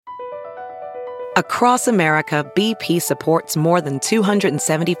Across America, BP supports more than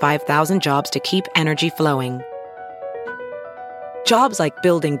 275,000 jobs to keep energy flowing. Jobs like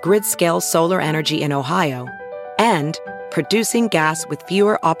building grid-scale solar energy in Ohio and producing gas with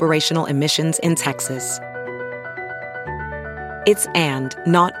fewer operational emissions in Texas. It's and,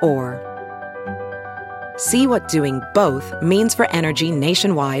 not or. See what doing both means for energy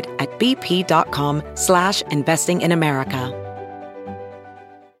nationwide at bp.com/investing in America.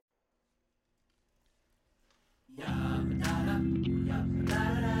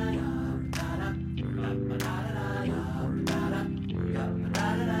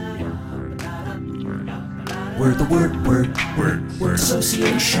 We're the word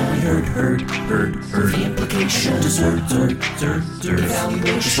association. We heard. The implication. Dessert.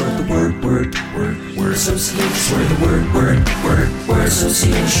 Evaluation. We're the word association. We're the word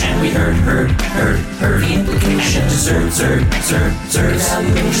association. We heard. The implication. Dessert.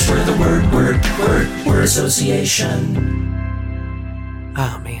 Evaluation. We're the word association.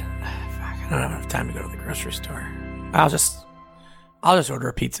 Oh man, fuck, I don't have enough time to go to the grocery store. I'll just order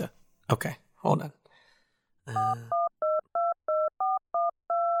a pizza. Okay, hold on.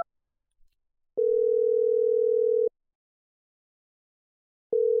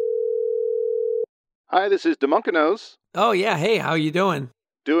 Hi, this is DeMoncanos. Oh yeah, hey, how you doing?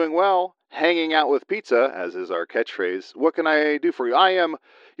 Doing well, hanging out with pizza, as is our catchphrase. What can I do for you?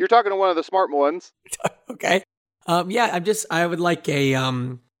 You're talking to one of the smart ones. Okay. Yeah, I would like a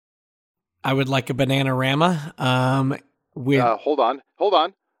Bananarama. With Hold on.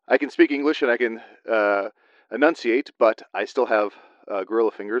 I can speak English and I can enunciate, but I still have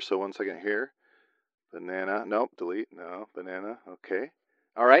gorilla fingers, so 1 second here. Banana, nope, delete, no, banana, okay.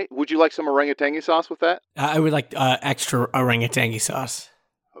 All right, would you like some orangutangy sauce with that? I would like extra orangutangy sauce.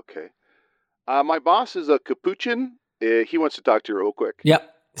 Okay. My boss is a capuchin. He wants to talk to you real quick. Yep,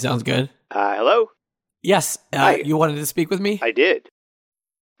 sounds good. Hello? Yes, Hi. You wanted to speak with me? I did.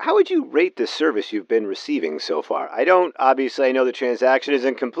 How would you rate the service you've been receiving so far? I know the transaction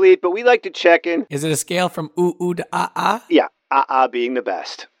isn't complete, but we like to check in. Is it a scale from ooh to ah? Yeah, being the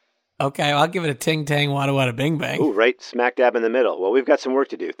best. Okay, well, I'll give it a ting tang wada wada bing bang. Ooh, right smack dab in the middle. Well, we've got some work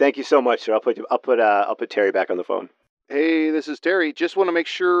to do. Thank you so much, sir. I'll put Terry back on the phone. Hey, this is Terry. Just want to make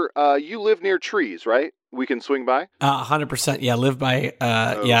sure you live near trees, right? We can swing by? 100%. Yeah, live by,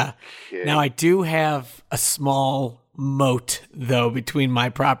 yeah. Okay. Now, I do have a small moat, though, between my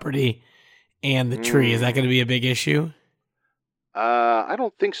property and the tree. Is that going to be a big issue? I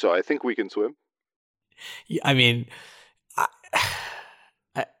don't think so. I think we can swim. Yeah, I mean,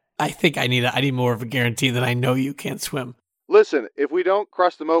 I think I need more of a guarantee that I know you can't swim. Listen, if we don't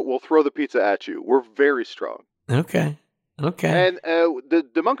cross the moat, we'll throw the pizza at you. We're very strong. Okay. And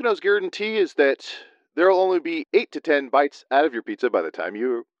the Moncanos guarantee is that there'll only be 8 to 10 bites out of your pizza by the time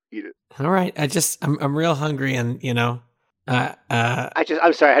you eat it. All right. I'm real hungry, and I'm sorry.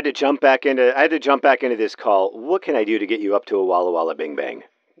 I had to jump back into this call. What can I do to get you up to a Walla Walla Bing Bang?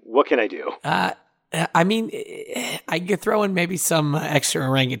 What can I do? I mean, I could throw in maybe some extra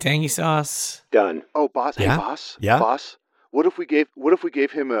orangutangy sauce. Done. Oh, boss. Yeah? Hey, boss. Yeah? Boss. What if we gave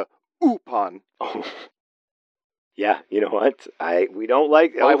him a oupon? Oh. Yeah, you know what? We don't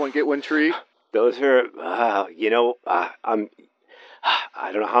like Buy one, get one tree. Those are, I don't know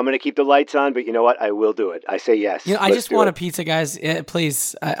how I'm going to keep the lights on, but you know what? I will do it. I say yes. I just want a pizza, guys.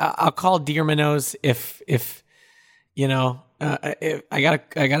 Please, I'll call Dear Minnows if I gotta.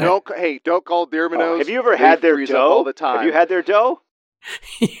 Don't call Dear Minnows. Have you ever had their dough? All the time. Have you had their dough?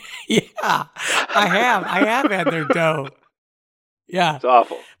 Yeah, I have. I have had their dough. Yeah, it's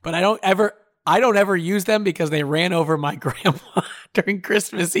awful. But I don't ever use them because they ran over my grandma during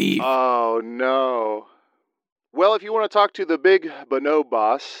Christmas Eve. Oh no. Well, if you want to talk to the big Bono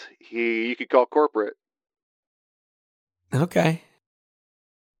boss, you could call corporate. Okay.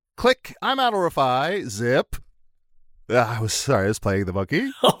 Click. I'm out of Refy. Zip. I was playing the monkey.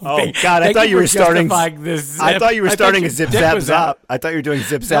 Oh God! I thought you were starting. This I thought you were starting a zip zap zap. I thought you were doing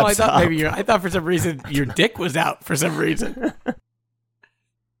zip zap. No, I thought zap. maybe I thought for some reason your dick was out for some reason.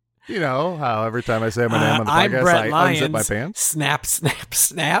 You know how every time I say my name on the I'm podcast, Brett I Lyons. unzip my pants. Snap, snap,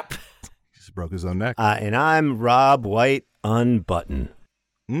 snap. He just broke his own neck. And I'm Rob White Unbutton.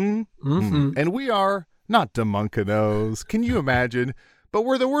 Mm-hmm. And we are not Demuncanos. Can you imagine? But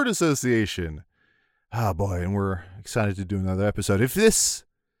we're the word association. Oh boy, and we're excited to do another episode. If this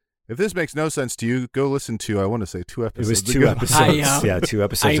makes no sense to you, go listen to, I want to say 2 episodes. It was 2 episodes. 2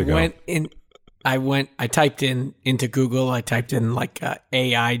 episodes ago. I typed into Google, I typed in like a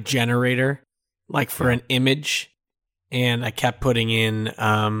AI generator, like for an image, and I kept putting in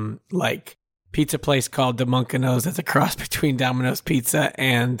like pizza place called Demuncanos. That's a cross between Domino's Pizza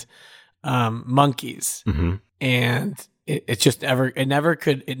and monkeys, and it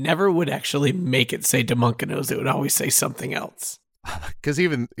never would actually make it say Demuncanos. It would always say something else. Because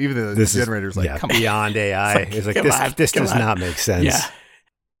even the generator's like, come beyond AI. It's like this does not make sense.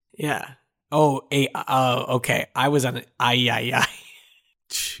 Yeah. Oh, okay. I was on an I.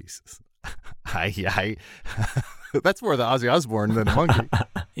 Jesus. I. That's more the Ozzy Osbourne than a monkey.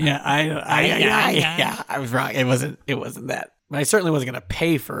 Yeah, I was wrong. It wasn't that. But I certainly wasn't going to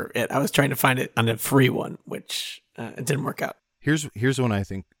pay for it. I was trying to find it on a free one, which it didn't work out. Here's when I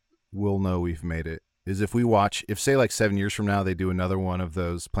think we'll know we've made it. Is if say like 7 years from now they do another one of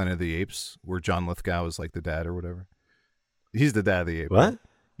those Planet of the Apes where John Lithgow is like the dad or whatever. He's the dad of the ape. What?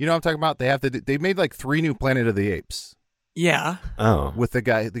 You know what I'm talking about? They made like 3 new Planet of the Apes. Yeah. Oh. With the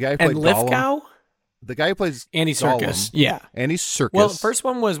guy who played and Lithgow? Gollum. The guy who plays Andy Serkis. Yeah. Andy Serkis. Well, the first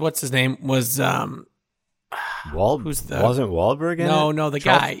one was what's his name? Was wasn't Wahlberg in it? No, the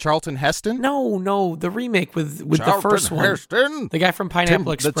guy. Charlton Heston? No, the remake with the first one. Heston. The guy from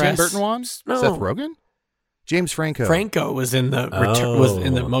Pineapple Express. The Tim Burton one? No. Seth Rogen? James Franco. Franco was in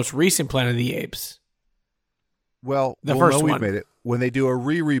the most recent Planet of the Apes. Well, the first one. We've made it when they do a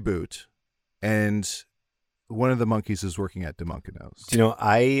reboot, and one of the monkeys is working at Demuncanos. Do you know,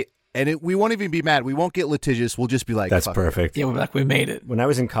 we won't even be mad. We won't get litigious. We'll just be like, that's perfect. Yeah, we'll be like, we made it. When I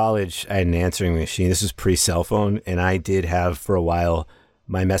was in college, I had an answering machine. This was pre-cell phone, and I did have for a while.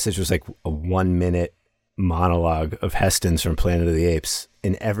 My message was like a 1-minute monologue of Heston's from Planet of the Apes,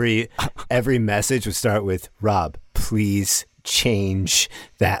 and every message would start with, "Rob, please change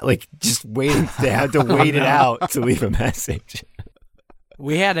that." Like just waiting. They had to wait it out to leave a message.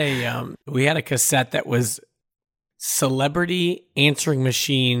 We had a cassette that was celebrity answering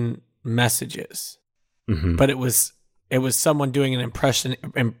machine messages, but it was someone doing an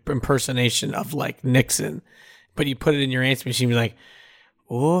impersonation of like Nixon, but you put it in your answering machine, you're like,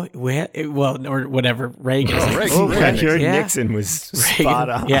 oh, or whatever, Reagan. Nixon was spot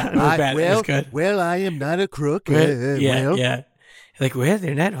on. Yeah, it was bad. It was good. Well, I am not a crook. Yeah. Like, well,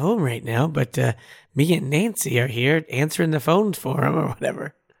 they're not home right now, but me and Nancy are here answering the phones for them or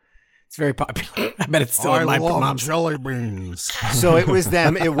whatever. It's very popular. I bet it's still in my mom's. Jelly beans. So it was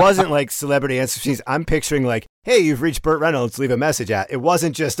them. It wasn't like celebrity answer machines. I'm picturing like, hey, you've reached Burt Reynolds, leave a message at. It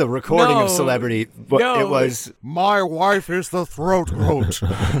wasn't just a recording of celebrity. But it was, my wife is the throat goat.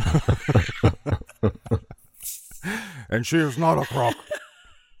 And she is not a crook.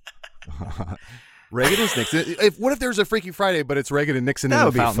 Reagan is Nixon. What if there's a Freaky Friday, but it's Reagan and Nixon in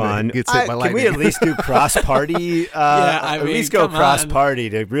the fountain? Can we at least do cross-party? At least go cross-party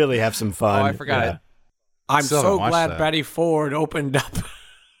to really have some fun. Oh, I forgot it. I'm so glad Betty Ford opened up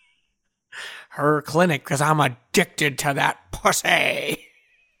her clinic because I'm addicted to that pussy.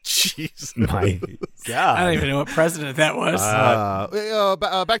 Jeez. My God. I don't even know what president that was.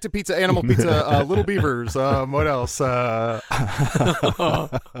 Back to pizza, animal pizza, Little Beavers. What else?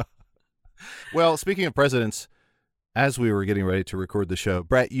 Well, speaking of presidents, as we were getting ready to record the show,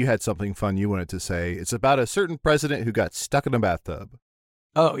 Brett, you had something fun you wanted to say. It's about a certain president who got stuck in a bathtub.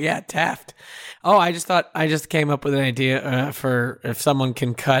 Oh, yeah, Taft. Oh, I just came up with an idea for if someone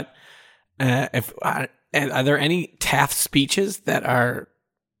can cut. Are there any Taft speeches that are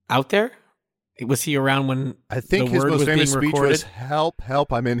out there? Was he around when I think the his word most was famous being speech recorded? was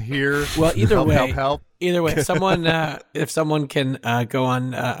 "Help, I'm in here." Well, either way, help. Either way, someone if someone can go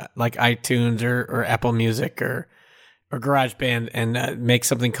on like iTunes or Apple Music or GarageBand and make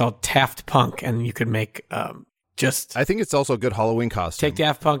something called Taft Punk, and you could make just. I think it's also a good Halloween costume. Take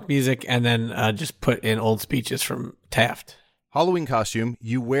Daft Punk music and then just put in old speeches from Taft. Halloween costume.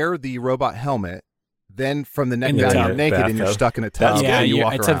 You wear the robot helmet. Then from the neck down, you're naked and you're stuck in a tub. Yeah, you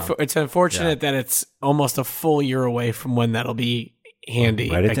walk around. It's unfortunate that it's almost a full year away from when that'll be handy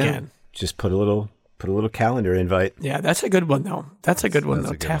again. Down. Just put a little calendar invite. Yeah, that's a good one though. That's a good one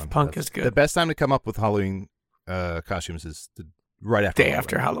though. Taft Punk is good. The best time to come up with Halloween costumes is right after day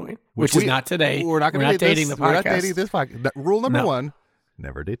after Halloween, which is not today. We're not dating the podcast. We're not dating this podcast. Rule number 1: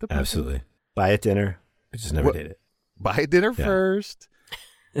 never date the person. Absolutely. Buy at dinner, but just never date it. Buy at dinner first.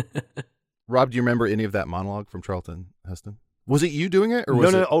 Rob, do you remember any of that monologue from Charlton Heston? Was it you doing it, or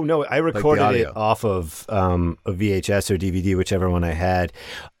was it? Oh no, I recorded it off of a VHS or DVD, whichever one I had.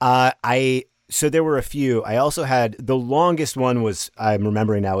 So there were a few. I also had the longest one was I'm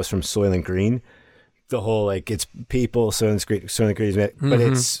remembering now was from Soylent Green. The whole like it's people Soylent Green, but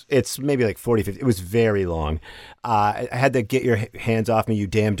it's maybe like 40, 50. It was very long. I had the "Get Your Hands Off Me, You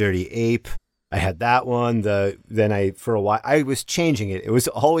Damn Dirty Ape." I had that one. For a while, I was changing it. It was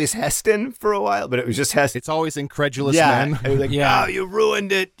always Heston for a while, but it was just Heston. It's always incredulous men. I was like, oh, you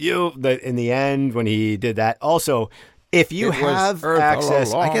ruined it. In the end, when he did that. Also, If you have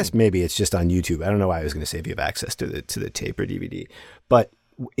access, I guess maybe it's just on YouTube. I don't know why I was going to say if you have access to the tape or DVD. But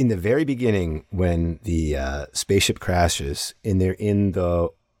in the very beginning, when the spaceship crashes and they're in the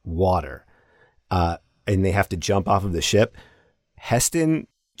water and they have to jump off of the ship, Heston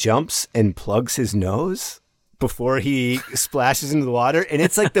jumps and plugs his nose before he splashes into the water. And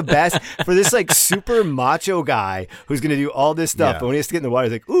it's like the best for this like super macho guy who's going to do all this stuff. But when he has to get in the water,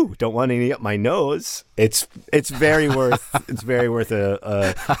 he's like, ooh, don't want any up my nose. It's very worth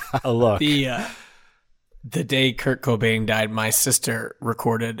a look. The day Kurt Cobain died, my sister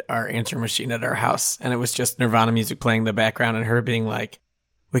recorded our answering machine at our house, and it was just Nirvana music playing in the background and her being like,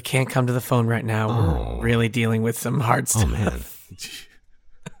 we can't come to the phone right now. We're really dealing with some hard stuff. Man.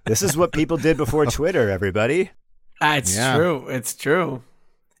 This is what people did before Twitter, everybody. It's true. It's true.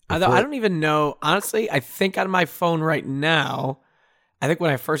 Although I don't even know. Honestly, I think on my phone right now, I think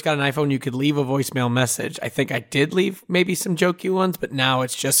when I first got an iPhone, you could leave a voicemail message. I think I did leave maybe some jokey ones, but now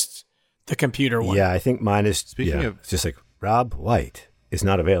it's just the computer one. Yeah, I think mine is, it's just like, Rob White is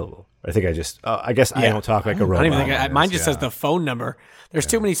not available. I think I don't talk like a robot. I don't even think mine just says the phone number. There's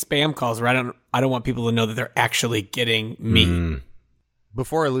too many spam calls where I don't want people to know that they're actually getting me.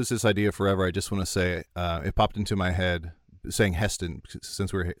 Before I lose this idea forever, I just want to say it popped into my head saying Heston,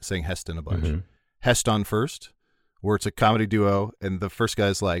 since we're saying Heston a bunch. Heston First, where it's a comedy duo, and the first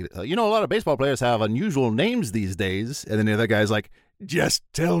guy's like, a lot of baseball players have unusual names these days. And then the other guy's like, just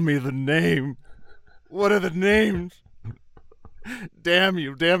tell me the name. What are the names? Damn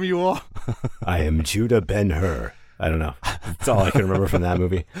you all. I am Judah Ben-Hur. I don't know. That's all I can remember from that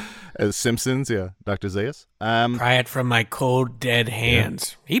movie. As Simpsons, Dr. Zayas. Pry it from my cold, dead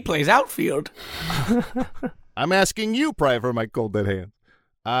hands. Yeah. He plays outfield. I'm asking you, pry it from my cold, dead hands.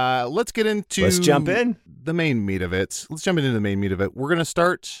 Let's jump in. The main meat of it. Let's jump into the main meat of it. We're going to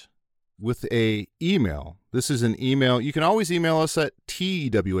start with a email. This is an email. You can always email us at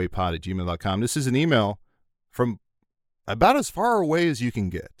twapod@gmail.com. This is an email from about as far away as you can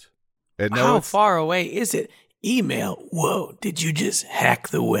get. And how far away is it? Email. Whoa, did you just hack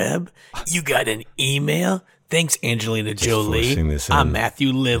the web? You got an email? Thanks, Angelina Jolie. I'm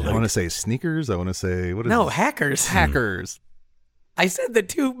Matthew Lillard. I want to say sneakers. I want to say, what is No, this? hackers. Hackers. I said the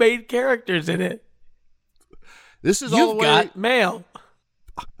two main characters in it. This is You've got mail.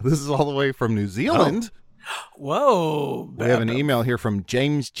 This is all the way from New Zealand. Whoa. We have an email here from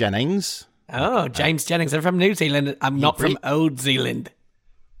James Jennings. Oh, James Jennings. I'm from New Zealand. I'm not from Old Zealand.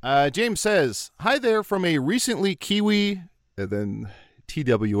 James says, hi there from a recently Kiwi, and then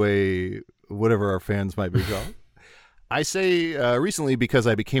TWA, whatever our fans might be called. I say recently because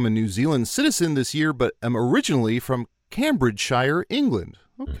I became a New Zealand citizen this year, but am originally from Cambridgeshire, England.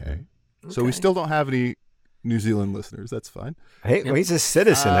 Okay. So we still don't have any New Zealand listeners. That's fine. Hey, well, he's a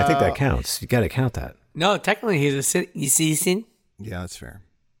citizen. I think that counts. You got to count that. No, technically he's a citizen. Yeah, that's fair.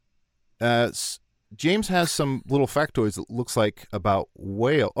 James has some little factoids that looks like about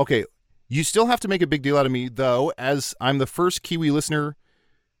whale. Okay, you still have to make a big deal out of me, though, as I'm the first Kiwi listener,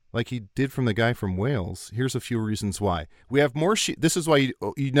 like he did from the guy from Wales. Here's a few reasons why. We have more sheep. This is why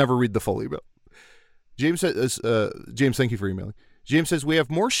you never read the full email. James says, James, thank you for emailing. James says, we have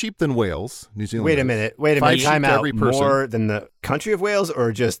more sheep than Wales, New Zealand. Wait a minute. Time out. More than the country of Wales,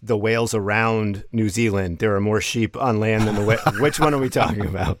 or just the whales around New Zealand? There are more sheep on land than the whales. Which one are we talking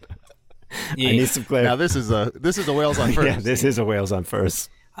about? Yeah. I need some clarity. Now this is a Wales on first. Yeah, this is a Wales on first.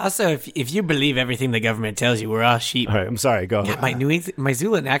 Also, if you believe everything the government tells you, we're all sheep. All right, I'm sorry. Go. God, my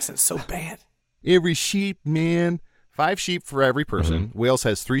Zealand accent's so bad. Every sheep, man. 5 sheep for every person. Mm-hmm. Wales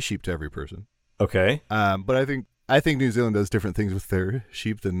has 3 sheep to every person. Okay. But I think New Zealand does different things with their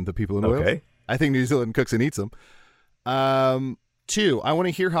sheep than the people in Wales. I think New Zealand cooks and eats them. 2, I want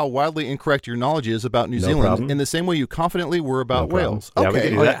to hear how wildly incorrect your knowledge is about New Zealand problem. In the same way you confidently were about Wales. Yeah,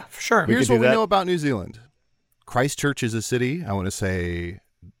 okay. Yeah, for sure. Here's what we know about New Zealand. Christchurch is a city. I want to say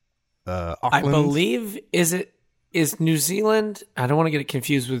Auckland. I believe is New Zealand, I don't want to get it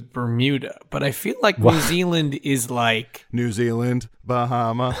confused with Bermuda, but I feel like New Zealand is like New Zealand,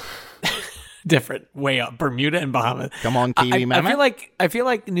 Bahama. Different. Way up. Bermuda and Bahamas. Come on, Kiwi mama. I feel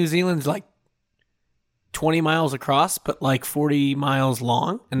like New Zealand's like 20 miles across, but like 40 miles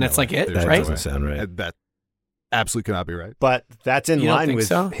long, and that's like it, that right? Doesn't sound right. That absolutely cannot be right. But that's in line with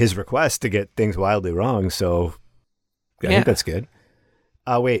his request to get things wildly wrong, so I think that's good.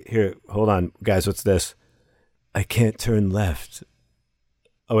 Wait, here, hold on. Guys, what's this? I can't turn left.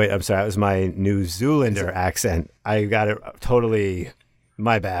 Oh, wait, I'm sorry. That was my New Zealander accent. I got it totally...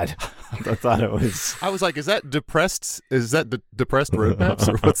 My bad. I thought it was... I was like, is that depressed? Is that depressed roadmaps?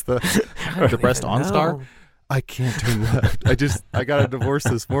 Or what's the depressed OnStar? I can't turn left. I got a divorce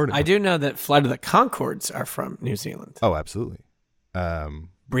this morning. I do know that Flight of the Conchords are from New Zealand. Oh, absolutely.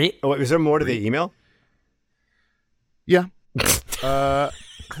 Wait, is there more to the email? Yeah.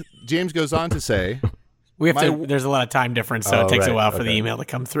 James goes on to say, there's a lot of time difference, so it takes a while for the email to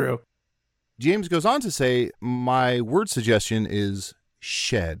come through. James goes on to say, my word suggestion is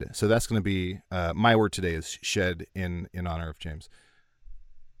shed. So that's going to be, my word today is shed in honor of James.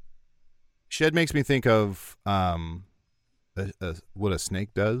 Shed makes me think of what a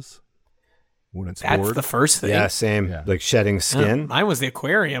snake does when it's That's bored. the first thing. Yeah, same. Yeah. Like shedding skin. Mine was the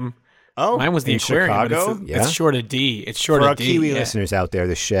aquarium. Oh, mine was the aquarium. Chicago? It's short of D. It's short For of our D. Kiwi listeners out there,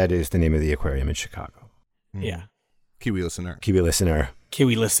 the Shed is the name of the aquarium in Chicago. Yeah. Kiwi listener. Kiwi listener.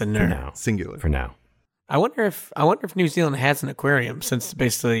 Kiwi listener. For now. Singular. For now. I wonder if New Zealand has an aquarium, since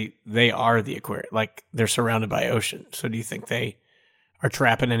basically they are the aquarium. Like, they're surrounded by ocean. So do you think they are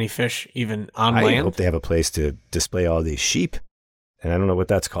trapping any fish even on land? I hope they have a place to display all these sheep. And I don't know what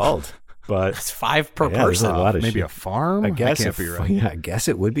that's called. But it's 5 per person. A lot of maybe sheep. a farm. I guess I can't figure out. Yeah, I guess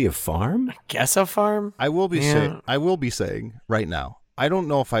it would be a farm. I guess a farm. I will be saying right now, I don't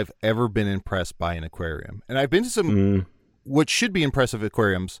know if I've ever been impressed by an aquarium, and I've been to some what should be impressive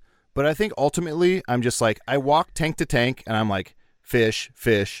aquariums, but I think ultimately I'm just like, I walk tank to tank, and I'm like, fish,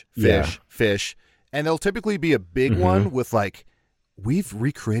 fish, fish, fish, and there'll typically be a big one with like, we've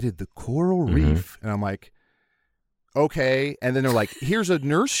recreated the coral reef, and I'm like, okay. And then they're like, here's a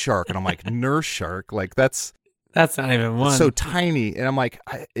nurse shark. And I'm like, nurse shark? Like, that's not even one. So tiny. And I'm like,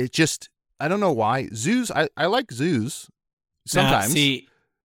 I don't know why. Zoos, I like zoos sometimes. See,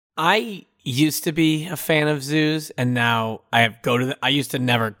 I used to be a fan of zoos, and now I used to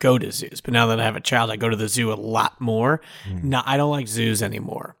never go to zoos, but now that I have a child, I go to the zoo a lot more. Now, I don't like zoos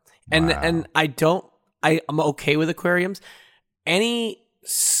anymore. And I'm okay with aquariums. Any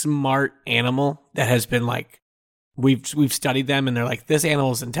smart animal that has been like, We've studied them, and they're like, this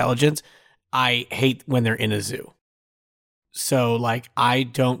animal is intelligent. I hate when they're in a zoo. So, like, I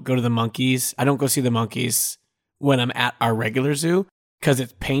don't go to the monkeys. I don't go see the monkeys when I'm at our regular zoo because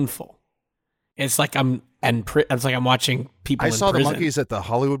it's painful. It's like I'm watching people. I in saw prison. the monkeys at the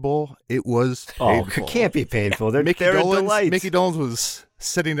Hollywood Bowl. It was painful. It can't be painful. They're a delight. Mickey Dolenz was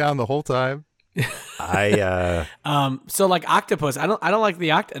sitting down the whole time. So like octopus, I don't like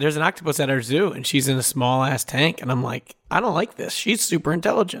the there's an octopus at our zoo, and she's in a small ass tank, and I'm like, I don't like this. She's super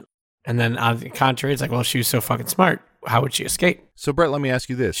intelligent. And then on the contrary, it's like, well, she was so fucking smart. How would she escape? So Brett, let me ask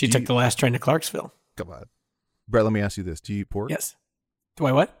you this. She took the last train to Clarksville. Come on. Brett, let me ask you this. Do you eat pork? Yes. Do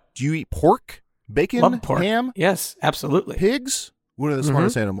I what? Do you eat pork? Bacon? Love pork. Ham? Yes, absolutely. Pigs? One of the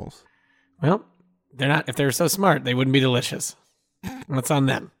smartest animals. Well, they're not. If they were so smart, they wouldn't be delicious. That's on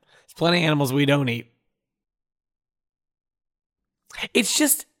them. There's plenty of animals we don't eat. It's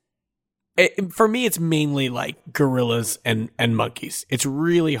just, for me, it's mainly like gorillas and monkeys. It's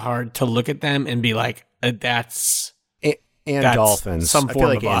really hard to look at them and be like, that's dolphins. Some I form feel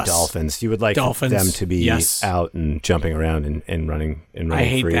like of us. dolphins. You would like Dolphins, them to be out and jumping around and running I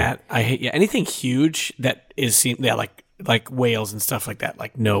hate free. that. I hate anything huge that is seen. Yeah, like whales and stuff like that.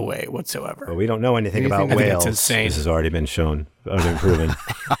 Like, no way whatsoever. But we don't know anything about whales. That's insane. This has already been shown, already been proven.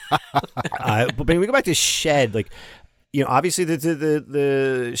 But we go back to shed, like, you know, obviously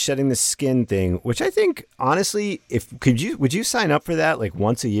the shedding the skin thing, which I think honestly, would you sign up for that like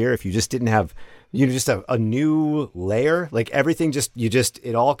once a year if you just didn't have, you know, just a new layer, like everything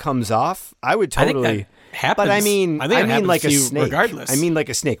it all comes off? I would totally. I think that happens. But I mean like a snake. Regardless. I mean like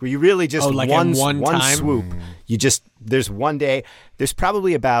a snake where you really just like one time? swoop. You just, there's one day. There's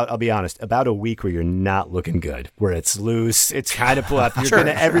probably I'll be honest, about a week where you're not looking good, where it's loose, it's kind of pull up.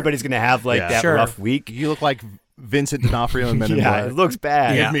 Everybody's gonna have like that rough week. You look like Vincent D'Onofrio in Men in Yeah, Black. it looks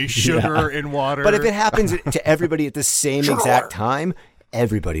bad. Give me sugar in water. But if it happens to everybody at the same exact time,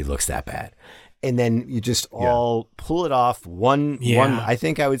 everybody looks that bad. And then you just all pull it off one. I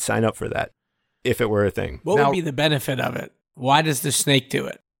think I would sign up for that if it were a thing. What would be the benefit of it? Why does the snake do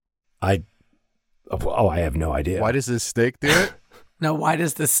it? I have no idea. Why does this snake do it? No, why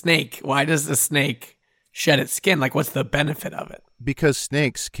does the snake shed its skin? Like, what's the benefit of it? Because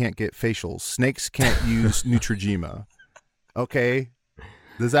snakes can't get facials. Snakes can't use Neutrogena. Okay,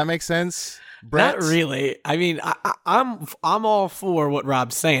 does that make sense, Brett? Not really. I mean, I'm all for what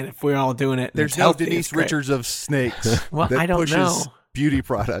Rob's saying. If we're all doing it, there's no Denise Richards of snakes. Well, that I don't pushes know. Beauty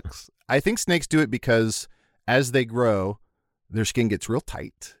products. I think snakes do it because as they grow, their skin gets real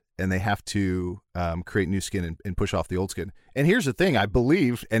tight, and they have to create new skin and push off the old skin. And here's the thing, I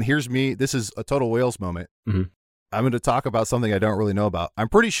believe, and here's me. This is a total whales moment. Mm-hmm. I'm going to talk about something I don't really know about. I'm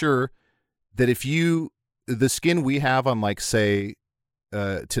pretty sure that the skin we have on, like, say,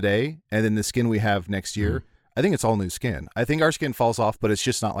 today, and then the skin we have next year, I think it's all new skin. I think our skin falls off, but it's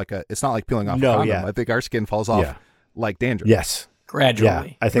just not like it's not like peeling off a condom. Yeah. I think our skin falls off like dandruff. Yes.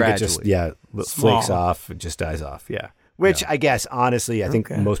 Gradually. Yeah, I think it just flakes off, it just dies off. Yeah. Which I guess, honestly, I think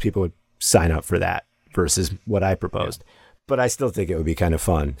most people would sign up for that versus what I proposed. Yeah. But I still think it would be kind of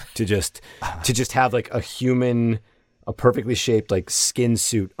fun to just have like a perfectly shaped like skin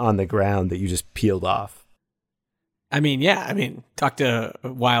suit on the ground that you just peeled off. I mean, talk to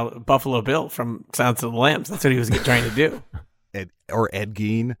Buffalo Bill from Silence of the Lambs. That's what he was trying to do. Ed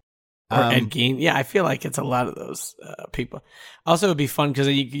Gein. Ed Gein. Yeah, I feel like it's a lot of those people. Also, it would be fun because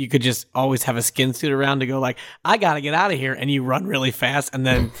you could just always have a skin suit around to go like, I got to get out of here. And you run really fast and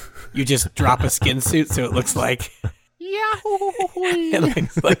then you just drop a skin suit so it looks like... It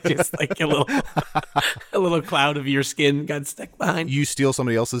looks like just like a little cloud of your skin got stuck behind. You steal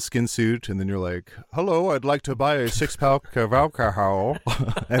somebody else's skin suit, and then you're like, "Hello, I'd like to buy a 6-pack of alcohol."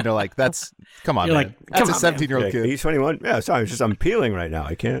 And they're like, "Come on, you're man. Like, that's a 17-year-old kid." Are you 21? Yeah, sorry, I'm peeling right now.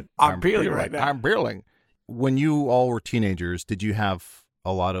 I can't. I'm peeling right now. I'm peeling. When you all were teenagers, did you have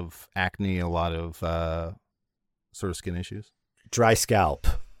a lot of acne, a lot of sort of skin issues? Dry scalp,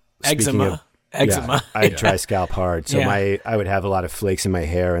 eczema. Yeah, I had dry scalp hard, so I would have a lot of flakes in my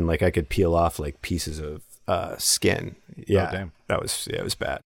hair, and like I could peel off like pieces of skin. Yeah, oh, damn. It was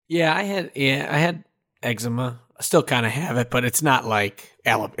bad. Yeah, I had eczema. I still kind of have it, but it's not like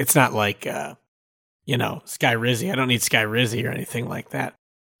Sky Rizzy. I don't need Skyrizi or anything like that.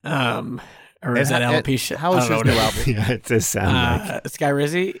 Or is that alopecia? How is his new album? Yeah, it does sound like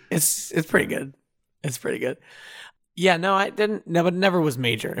Skyrizi. It's pretty good. It's pretty good. Yeah, no, I didn't. No, but it never was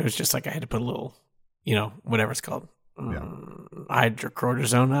major. It was just like I had to put a little, whatever it's called,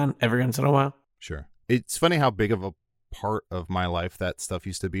 hydrocortisone on every once in a while. Sure. It's funny how big of a part of my life that stuff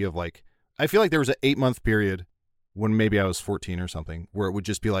used to be. Of like, I feel like there was an 8-month period when maybe I was 14 or something where it would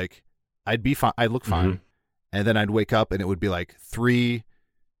just be like, I'd be fine, I'd look fine, and then I'd wake up and it would be like three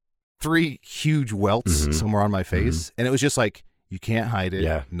huge welts somewhere on my face, and it was just like you can't hide it.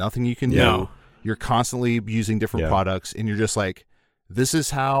 Yeah. Nothing you can do. You're constantly using different products, and you're just like, this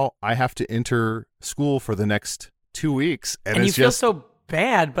is how I have to enter school for the next 2 weeks. And you feel so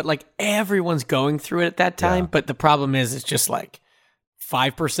bad, but like everyone's going through it at that time. Yeah. But the problem is it's just like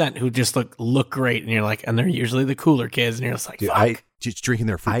 5% who just look great, and you're like, and they're usually the cooler kids, and you're just like, dude, fuck. Just drinking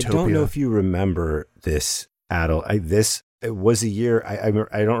their Fruitopia. I don't know if you remember this, Adel. It was a year, I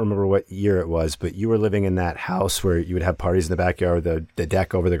don't remember what year it was, but you were living in that house where you would have parties in the backyard, the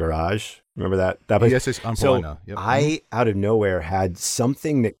deck over the garage. Remember that? Place? Yes, I'm so now. Yep. I, out of nowhere, had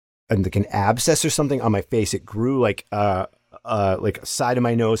something like an abscess or something on my face. It grew like a side of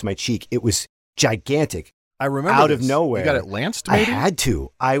my nose, my cheek. It was gigantic. I remember out of nowhere. You got it lanced, maybe? I had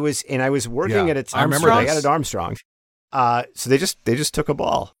to. I was working at its Armstrong. I got it Armstrong. So they just took a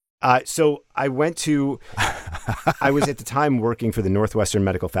ball. So I went to, I was at the time working for the Northwestern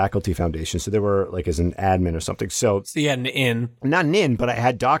Medical Faculty Foundation. So there were like as an admin or something. So you had an in. Not an in, but I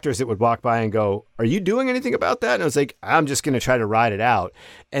had doctors that would walk by and go, are you doing anything about that? And I was like, I'm just going to try to ride it out.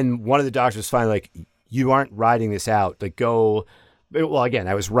 And one of the doctors was finally like, you aren't riding this out. Like go, well, again,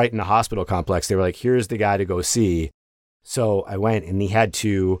 I was right in the hospital complex. They were like, here's the guy to go see. So I went and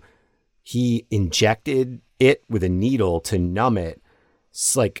he injected it with a needle to numb it.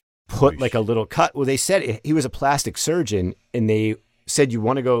 It's like, put like a little cut. Well, they said he was a plastic surgeon, and they said you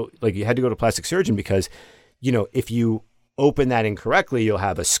had to go to a plastic surgeon because, if you open that incorrectly, you'll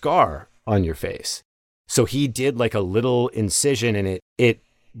have a scar on your face. So he did like a little incision, and it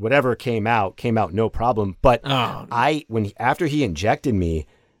whatever came out no problem. But after he injected me,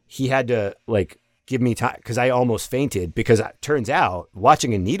 he had to like give me time because I almost fainted because it turns out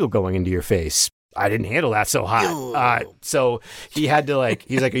watching a needle going into your face, I didn't handle that so hot. So he had to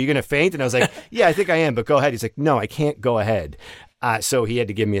he's like, are you going to faint? And I was like, yeah, I think I am, but go ahead. He's like, no, I can't go ahead. So he had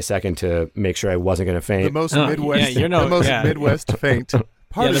to give me a second to make sure I wasn't going to faint. The most Midwest faint.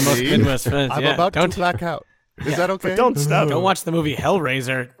 Pardon the most me. Midwest faint. I'm about to black out. Is that okay? But don't stop. Don't watch the movie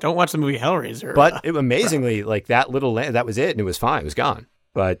Hellraiser. But amazingly, like that little that was it, and it was fine. It was gone.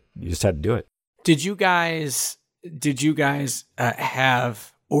 But you just had to do it. Did you guys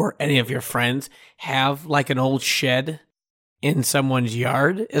have, or any of your friends have like an old shed in someone's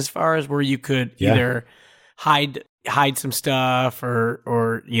yard, as far as where you could either hide some stuff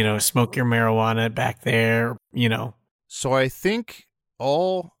or smoke your marijuana back there, So I think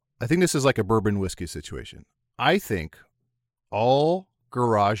this is like a bourbon whiskey situation. I think all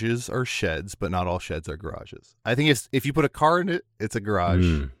garages are sheds, but not all sheds are garages. I think if you put a car in it, it's a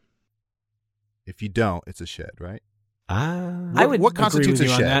garage. If you don't, it's a shed, right? What constitutes a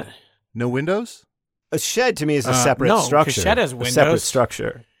shed? No windows? A shed to me is a separate structure. A shed has windows. A separate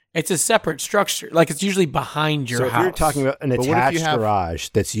structure. It's a separate structure. Like it's usually behind your house. So if you're talking about an attached garage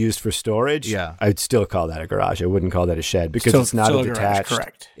that's used for storage, I'd still call that a garage. I wouldn't call that a shed because it's not a detached. Garage,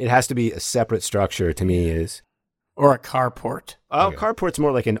 correct. It has to be a separate structure to me or a carport. Oh, carport's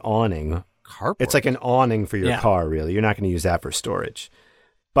more like an awning. Carport? It's like an awning for your car, really. You're not going to use that for storage.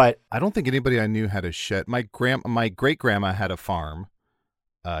 But I don't think anybody I knew had a shed. My great-grandma had a farm,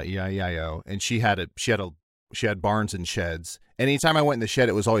 E-I-E-I-O, and she had barns and sheds. Anytime I went in the shed,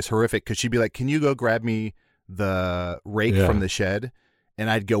 it was always horrific because she'd be like, "Can you go grab me the rake from the shed?"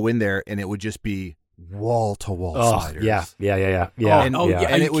 And I'd go in there, and it would just be wall-to-wall spiders. Yeah.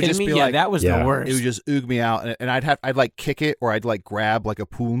 And it would just be like that was the worst. It would just oog me out, and I'd like kick it, or I'd like grab like a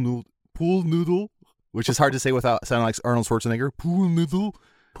pool noodle, which is hard to say without sounding like Arnold Schwarzenegger. Pool noodle,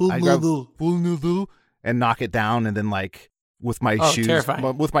 and knock it down, and then like with my shoes,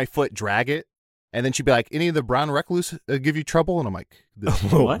 with my foot, drag it. And then she'd be like, "Any of the brown recluse give you trouble?" And I'm like,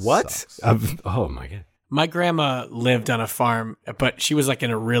 "What? Oh my God." My grandma lived on a farm, but she was like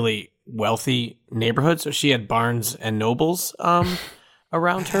in a really wealthy neighborhood, so she had Barnes and Nobles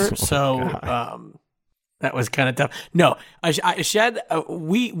around her. So that was kind of tough. No, a shed.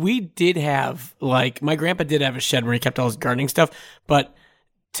 We did have like my grandpa did have a shed where he kept all his gardening stuff. But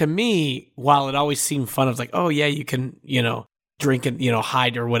to me, while it always seemed fun, I was like, "Oh yeah, you can drink and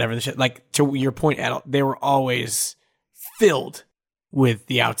hide or whatever." The shit. Like to your point, Adel, they were always filled with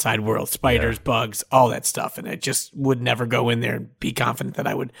the outside world, spiders, bugs, all that stuff. And I just would never go in there and be confident that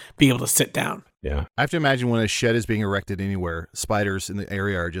I would be able to sit down. Yeah. I have to imagine when a shed is being erected anywhere, spiders in the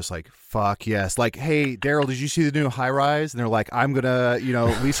area are just like, fuck yes. Like, "Hey, Daryl, did you see the new high rise?" And they're like, "I'm going to,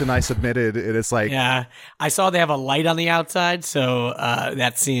 Lisa and I submitted." And it's like. Yeah. I saw they have a light on the outside. So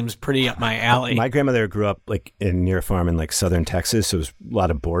that seems pretty up my alley. My grandmother grew up like near a farm in like southern Texas. So it was a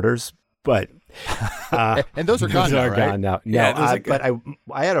lot of borders. But and those are gone now, right? Gone now. No, but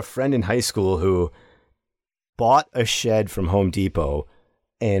I had a friend in high school who bought a shed from Home Depot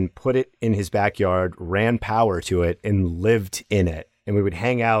and put it in his backyard, ran power to it, and lived in it. And we would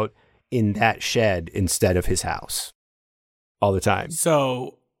hang out in that shed instead of his house all the time.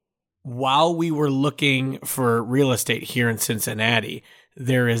 So while we were looking for real estate here in Cincinnati,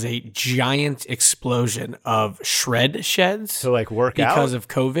 there is a giant explosion of shred sheds to like work out because of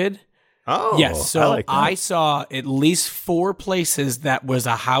COVID. Oh, yes. So I saw at least 4 places that was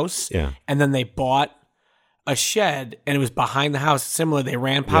a house, and then they bought a shed, and it was behind the house. Similar, they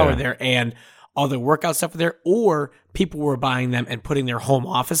ran power there, and all the workout stuff there, or people were buying them and putting their home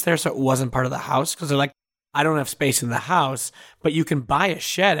office there, so it wasn't part of the house because they're like, "I don't have space in the house," but you can buy a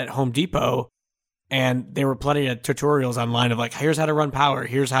shed at Home Depot. And there were plenty of tutorials online of like, here's how to run power,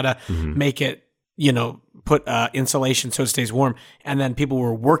 here's how to make it, put insulation so it stays warm. And then people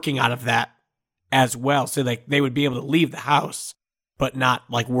were working out of that as well. So like they would be able to leave the house, but not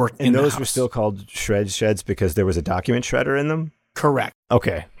like work in the house. And those were still called sheds because there was a document shredder in them? Correct.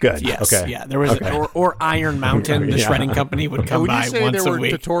 Okay, good. Yes. Okay. Yeah. There was or Iron Mountain, the shredding company would come by once a week. When you say there were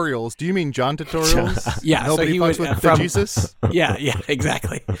tutorials, do you mean John tutorials? Yeah. Nobody so he fucks was with from Jesus? Yeah,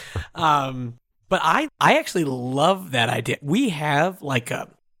 exactly. But I actually love that idea. We have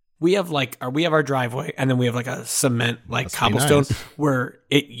our driveway, and then we have like a cement like cobblestone where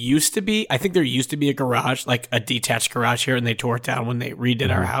it used to be. I think there used to be a garage, like a detached garage here, and they tore it down when they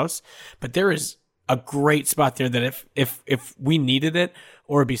redid our house. But there is a great spot there that if we needed it,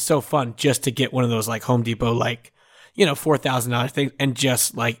 or it'd be so fun just to get one of those like Home Depot like $4,000 things and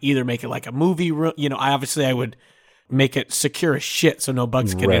just like either make it like a movie room. I would make it secure as shit so no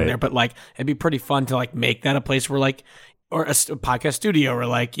bugs get in there. But like, it'd be pretty fun to like make that a place where like, or a podcast studio or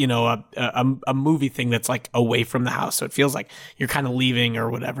like, a movie thing that's like away from the house. So it feels like you're kind of leaving or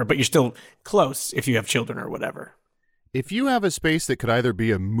whatever, but you're still close if you have children or whatever. If you have a space that could either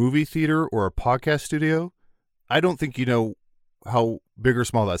be a movie theater or a podcast studio, I don't think you know how big or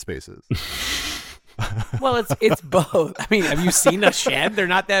small that space is. Well, it's both. I mean, have you seen a shed? They're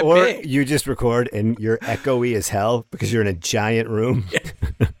not that or big. You just record and you're echoey as hell because you're in a giant room.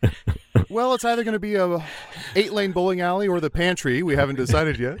 Well, it's either going to be a 8-lane bowling alley or the pantry. We haven't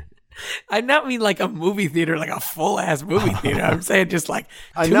decided yet. I not mean like a movie theater, like a full ass movie theater. I'm saying just like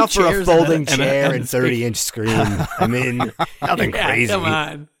enough for a folding chair and 30-inch screen. I mean, nothing crazy. Come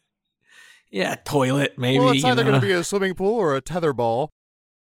on. Yeah, toilet maybe. Well, it's either going to be a swimming pool or a tether ball.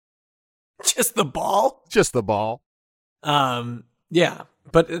 Just the ball? Just the ball. Yeah,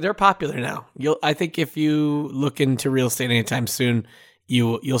 but they're popular now. I think if you look into real estate anytime soon,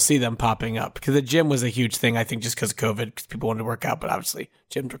 you'll see them popping up because the gym was a huge thing. I think just because of COVID, because people wanted to work out, but obviously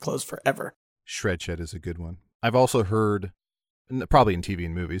gyms are closed forever. Shred shed is a good one. I've also heard, probably in TV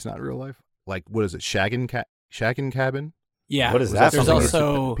and movies, not real life. Like what is it? Shaggin' cabin. Yeah. What is that? There's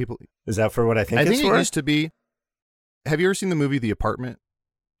also people. Is that for what I think I it's think for? it used to be. Have you ever seen the movie The Apartment?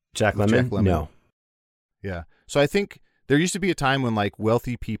 Jack with Lemmon? Jack Lemmon? No. Yeah. So I think there used to be a time when like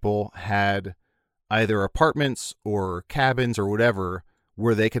wealthy people had either apartments or cabins or whatever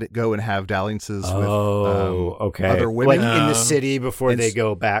where they could go and have dalliances with okay. other women. Like in the city before they it's-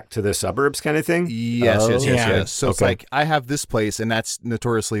 go back to the suburbs kind of thing? Yes, yes. Yeah. So it's like I have this place, and that's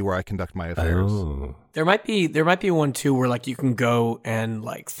notoriously where I conduct my affairs. Oh. there might be one too where like you can go and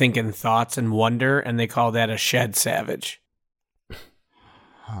like think in thoughts and wonder, and they call that a shed savage.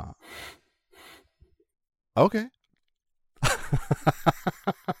 Huh. Okay.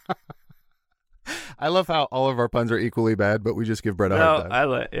 I love how all of our puns are equally bad, but we just give Brett a hard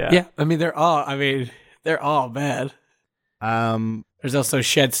time. Yeah, I mean they're all bad. There's also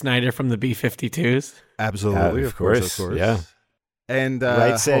Shed Snyder from the B-52s. Absolutely, of course. Yeah. And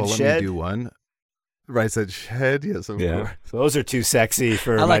Right Said let Shed? me do one. Right Said Shed, yes, of course. Those are too sexy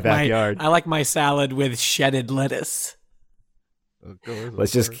for I my like backyard. I like my salad with shedded lettuce. Of course,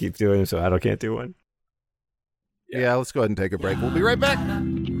 Let's just keep doing it so Adel can't do one. Yeah, let's go ahead and take a break. We'll be right back.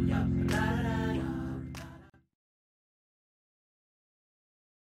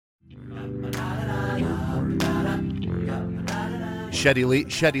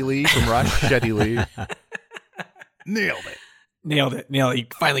 Sheddy Lee from Rush. Sheddy Lee. Nailed it. You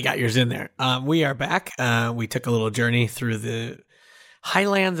finally got yours in there. We are back. We took a little journey through the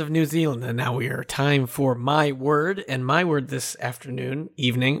highlands of New Zealand, and now we are time for my word. And my word this afternoon,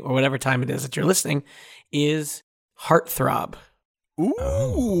 evening, or whatever time it is that you're listening, is heartthrob.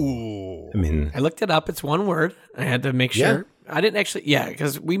 Ooh. I mean, I looked it up. It's one word. I had to make sure. I didn't actually,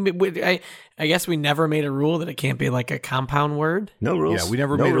 because I guess we never made a rule that it can't be like a compound word. no rules. Yeah, we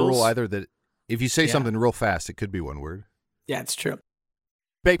never No made rules. a rule either that if you say Yeah. something real fast, it could be one word. Yeah, it's true.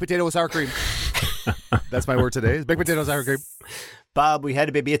 Baked potato with sour cream. That's my word today. Is baked potato with sour cream. Bob, we had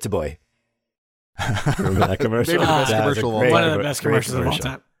a baby, it's a boy. Remember that commercial? Maybe the best That was a commercial of all great- One of the great best commercials of all commercial.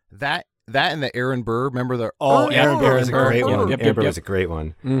 time. That and the Aaron Burr. Remember the Aaron Burr was a great one. Yep, Aaron Burr yep. was a great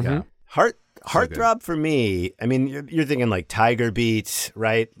one. Mhm. Yeah. Heartthrob for me. I mean, you're thinking like Tiger Beat,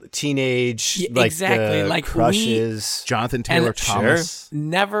 right? Teenage, Yeah, like exactly. the Like crushes. Jonathan Taylor And- Thomas.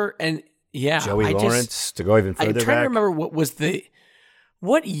 Never, and yeah. Joey Lawrence to go even I'm further trying back. to remember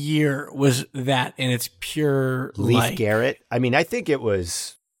what year was that in its pure Leif Garrett. I mean, I think it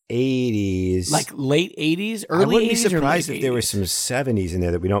was 80s. like late 80s, I early wouldn't be 80s, or surprised late if there 80s? was some 70s in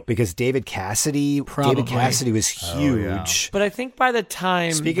there that we don't, because David Cassidy Probably. was huge. yeah. But I think by the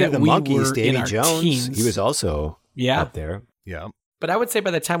time Speaking that of the we Monkees, were in Davy our Jones, teens, he was also up there. Yeah. But I would say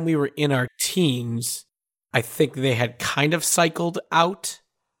by the time we were in our teens, I think they had kind of cycled out.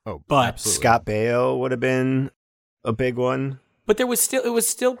 Oh, But- absolutely. Scott Baio would have been a big one. But it was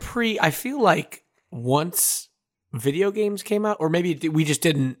still pre. I feel like once video games came out, or maybe we just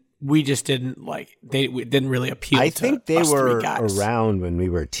didn't like it didn't really appeal. I to think they us three were guys. around when we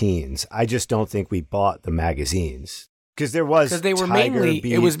were teens. I just don't think we bought the magazines. Because there was because they were Tiger mainly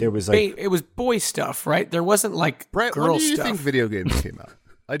Beat, it was there was like it was boy stuff, right? There wasn't like Brett, girl when do you stuff. think video games came out?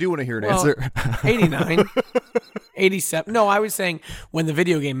 I do want to hear an Well, answer. 89, 87. No, I was saying when the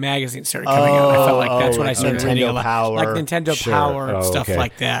video game magazine started coming out, I felt like that's when I like started Nintendo reading a lot, Power. like Nintendo Sure. Power and Oh, stuff okay.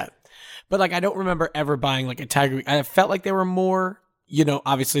 like that. But like, I don't remember ever buying like a Tiger. I felt like they were more,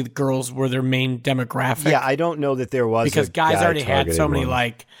 obviously the girls were their main demographic. Yeah, I don't know that there was because a guys already had guy-targeted so many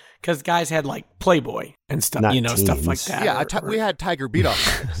one. because guys had like Playboy and stuff, Not stuff like teens. that. Yeah, we had Tiger Beat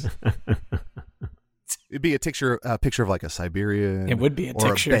off. It'd be a picture of like a Siberian. It would be a or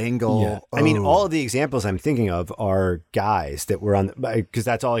picture. a Bengal. Yeah. I mean, Oh. all of the examples I'm thinking of are guys that were on, because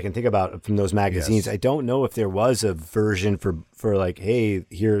that's all I can think about from those magazines. Yes. I don't know if there was a version for like, hey,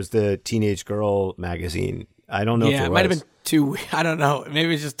 here's the teenage girl magazine. I don't know if Yeah, there it was. might have been too. I don't know.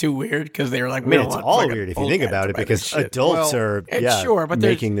 Maybe it's just too weird because they were like, I mean, we it's don't want all fucking weird if you old think guys about to it, buy because this shit. adults Well, are It's sure, but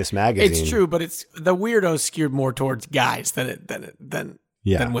there's- making this magazine. It's true, but it's the weirdos skewed more towards guys than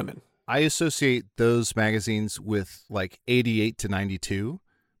women. I associate those magazines with like 88 to 92.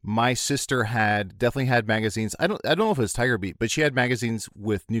 My sister definitely had magazines. I don't know if it was Tiger Beat, but she had magazines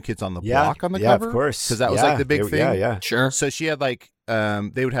with New Kids on the Block on the cover. of course, because that was like the big thing. Yeah. Sure. So she had like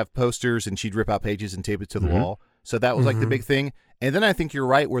they would have posters and she'd rip out pages and tape it to the Mhm. wall. So that was like the big thing. And then I think you're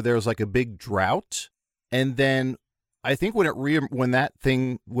right where there was like a big drought. And then I think when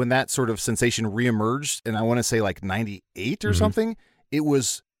that sort of sensation reemerged, and I want to say like 98 or something, it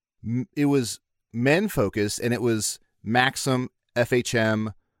was men focused, and it was Maxim,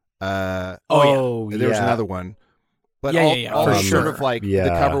 FHM. There was another one. But Yeah, all for sort sure. of like Yeah. the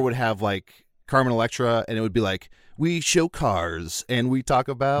cover would have like Carmen Electra, and it would be like, we show cars and we talk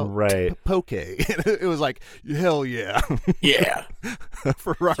about poke. It was like, hell yeah. Yeah.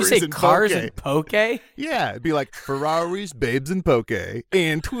 Ferraris Did you say and cars poke. and poke? Yeah, it'd be like Ferraris, babes, and poke,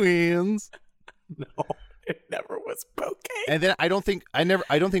 and twins. No, it never was poke. And then I don't think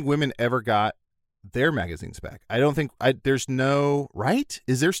women ever got their magazines back. I don't think there's no right.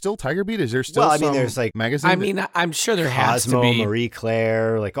 Is there still Tiger Beat? Is there still? Well, I mean, there's like magazine. I mean, I'm sure there has to Cosmo, be. Marie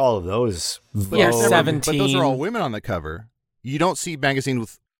Claire, like all of those. Yeah, Vogue. 17. But those are all women on the cover. You don't see magazine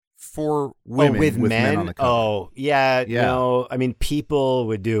for women with men on the cover. Oh, yeah. No, I mean, People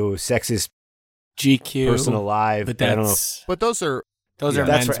would do sexist GQ, Person Alive, but I don't know. But those are that's that's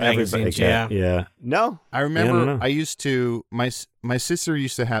men's for everybody. magazines. Yeah. Yeah. No, I remember. Yeah, I don't know. I used to. My sister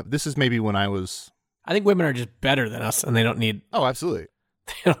used to have. This is maybe when I was. I think women are just better than us, and they don't need. Oh, absolutely.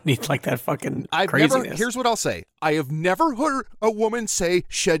 They don't need like that fucking craziness. Here's what I'll say. I have never heard a woman say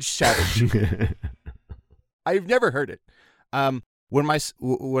 "shed savage." I've never heard it. When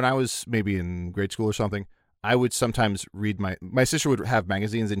I was maybe in grade school or something, I would sometimes read my sister would have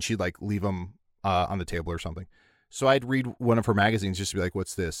magazines and she'd like leave them on the table or something. So I'd read one of her magazines just to be like,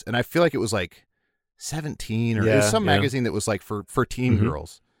 "What's this?" And I feel like it was like 17 or it was some magazine that was like for teen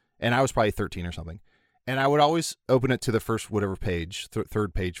girls, and I was probably 13 or something. And I would always open it to the first whatever page,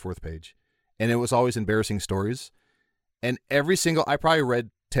 third page, fourth page, and it was always embarrassing stories. And I probably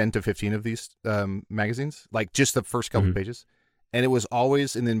read 10 to 15 of these magazines, like just the first couple pages. And it was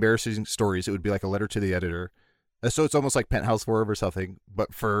always in the embarrassing stories. It would be like a letter to the editor. So it's almost like Penthouse Forum or something,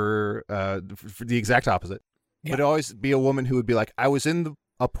 but for the exact opposite. Yeah. But it'd always be a woman who would be like, I was in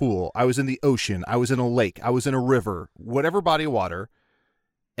a pool, I was in the ocean, I was in a lake, I was in a river, whatever body of water.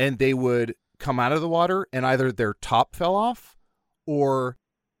 And they would come out of the water and either their top fell off or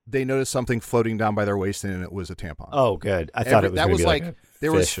they noticed something floating down by their waist and it was a tampon. Oh, good. I thought it was that was like a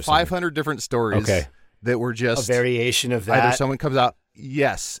there was 500 different stories that were just a variation of that. Either someone comes out,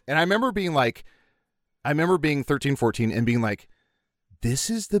 yes. And I remember being 13, 14 and being like,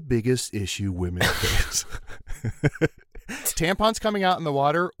 this is the biggest issue women face. Tampons coming out in the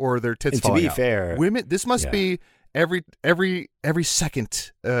water or their tits falling out. To be fair, women, this must be every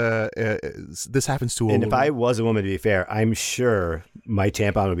second this happens to a woman. And if I was a woman, to be fair, I'm sure my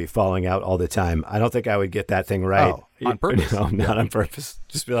tampon would be falling out all the time. I don't think I would get that thing right. Oh, on purpose. No, not on purpose.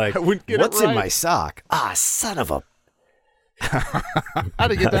 Just be like, I wouldn't get what's it right. in my sock? Ah, son of a...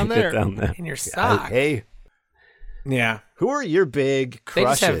 How'd it get down there? In your sock. Hey. Yeah. Who are your big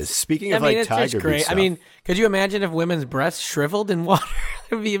crushes? Speaking of it's Tiger just great. Beat stuff. I mean, could you imagine if women's breasts shriveled in water?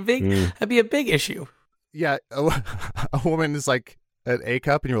 That'd be a big issue. Yeah, a woman is like an A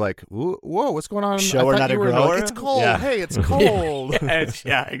cup, and you're like, whoa, what's going on? Show her not a grower? Like, it's cold. Yeah. Hey, it's cold.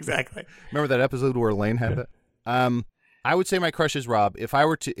 Yeah, exactly. Remember that episode where Elaine had that? I would say my crush is Rob. If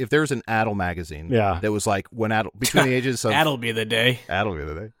there was an Adult magazine, that was like when between the ages of Ad'll be the day. Ad'll be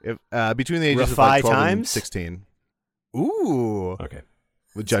the day. If, between the ages of Rafai like 12 and Times? 16. Ooh, okay.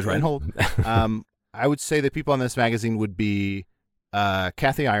 With Judge Reinhold. I would say the people on this magazine would be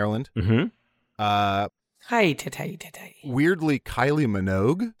Kathy Ireland. Hi, weirdly Kylie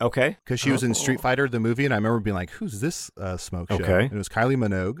Minogue. Okay. Because she was in Street Fighter, the movie, and I remember being like, who's this smoke show? Okay. And it was Kylie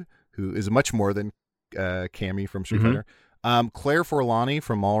Minogue, who is much more than Cammy from Street Fighter. Claire Forlani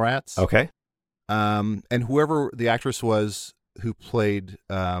from Mallrats. Okay. And whoever the actress was who played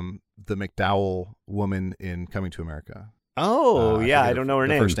the McDowell woman in Coming to America. Oh, yeah. I don't know her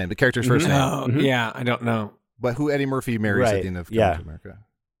name. First name. The character's first name. Oh, yeah. I don't know. But who Eddie Murphy marries at the end of Coming to America.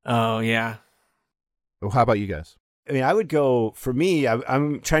 Oh, yeah. Well, how about you guys? I mean, I would go, for me,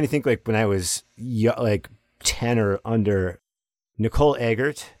 I'm trying to think like when I was like 10 or under, Nicole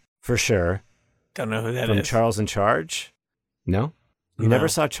Eggert, for sure. Don't know who that From is. Charles in Charge? No? You never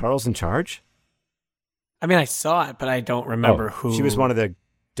saw Charles in Charge? I mean, I saw it, but I don't remember who. She was one of the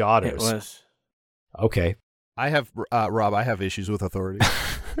daughters. It was. Okay. I have, Rob, I have issues with authority.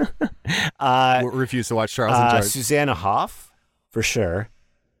 Refuse to watch Charles in Charge. Susanna Hoff, for sure.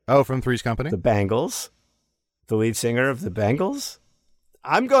 Oh, from Three's Company? The Bangles. The lead singer of the Bangles.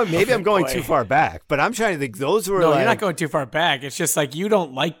 I'm going too far back, but I'm trying to think. Those were you're not going too far back. It's just like you're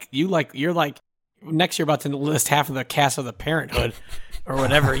like next you're about to list half of the cast of the Parenthood or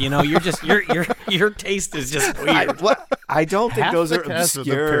whatever. You know, you're just your taste is just weird. I don't think those are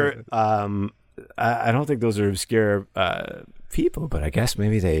obscure. I don't think those are obscure people, but I guess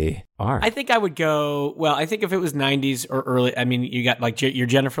maybe they are. I think I would go. Well, I think if it was 90s or early, I mean, you got like your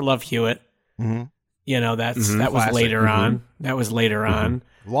Jennifer Love Hewitt. Mm-hmm. You know, that was Classic. later on. That was later on.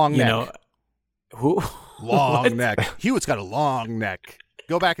 Long neck. Know, who? Long neck. Hewitt's got a long neck.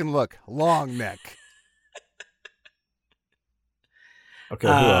 Go back and look. Long neck. Okay,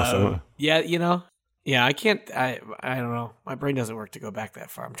 who else? Yeah, you know. Yeah, I can't. I don't know. My brain doesn't work to go back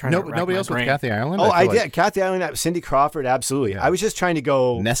that far. I'm trying to. Nobody else brain. with Kathy Ireland. Oh, I did. Kathy Ireland, Cindy Crawford, absolutely. Yeah. I was just trying to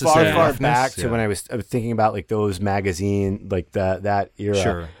go far back to when I was thinking about like those magazine, like that era.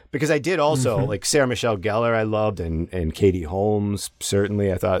 Sure. Because I did also like Sarah Michelle Gellar, I loved, and Katie Holmes.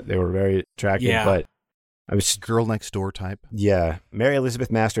 Certainly, I thought they were very attractive. Yeah. But I was girl next door type. Yeah, Mary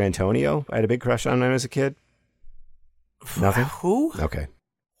Elizabeth Master Antonio. I had a big crush on when I was a kid. Nothing. Who? Okay.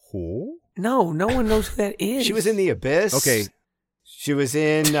 Who? No one knows who that is. She was in The Abyss. Okay. She was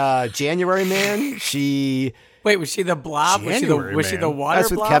in January Man. Wait, was she the Blob? Was she the water That's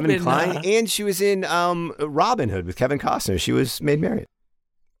with blob? Kevin Kline. And she was in Robin Hood with Kevin Costner. She was Maid Marian.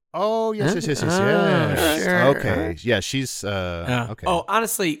 Oh, yes. Sure. Okay. Yeah, she's okay. Oh,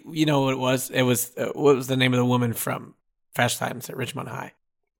 honestly, you know what it was? It was what was the name of the woman from Fast Times at Ridgemont High?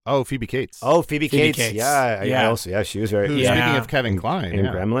 Oh, Phoebe Cates. Oh, Phoebe Cates. Yeah. I also, she was very. Speaking of Kevin Kline, and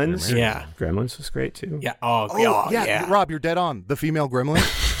Gremlins. Yeah, Gremlins was great too. Yeah. Yeah. Rob, you're dead on. The female Gremlin.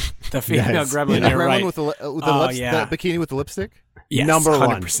 The female Gremlin. You're right. With the bikini with the lipstick. Yes, number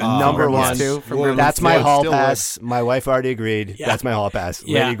 100%. one. Number one. That's my hall still pass. My wife already agreed. Yeah. That's my hall pass.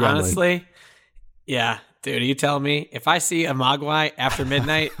 Yeah, Lady Gremlin. Honestly. Yeah, dude, are you telling me if I see a Mogwai after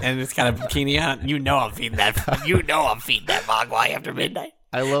midnight and it's got a bikini on, you know I'm feeding that. You know I'm feeding that Mogwai after midnight.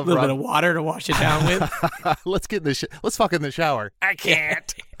 I love a little bit of water to wash it down with. Let's get in the let's fuck in the shower. I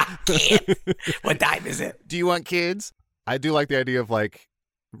can't. What time is it? Do you want kids? I do like the idea of like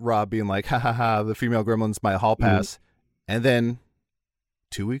Rob being like, ha ha ha, the female gremlin's my hall pass, and then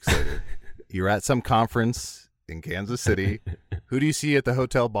 2 weeks later, you're at some conference in Kansas City. Who do you see at the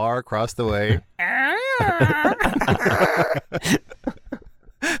hotel bar across the way?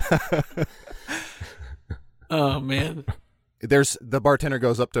 Oh man. The bartender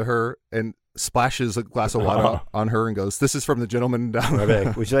goes up to her and splashes a glass of water on her and goes, "This is from the gentleman down there."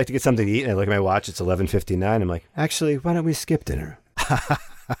 Like, would you like to get something to eat? And I look at my watch, it's 11:59. I'm like, actually, why don't we skip dinner? I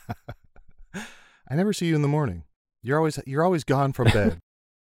never see you in the morning. You're always gone from bed.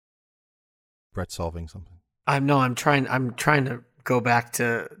 Brett's solving something. I'm trying to go back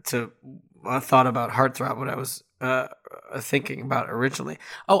to a thought about Heartthrob, what I was thinking about originally.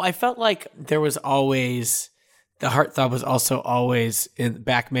 Oh, I felt like there was always the Heartthrob was also always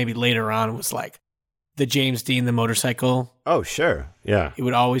back maybe later on was like the James Dean, the motorcycle. Oh, sure. Yeah. It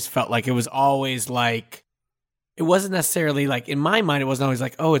would always felt like it was always like, it wasn't necessarily like, in my mind, it wasn't always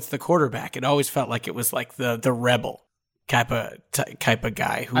like, oh, it's the quarterback. It always felt like it was like the rebel type of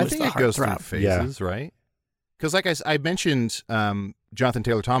guy who was the Heartthrob. I think it goes through phases, right? Because like I mentioned Jonathan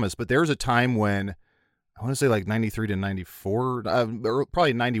Taylor Thomas, but there was a time when, I want to say like 93 to 94, or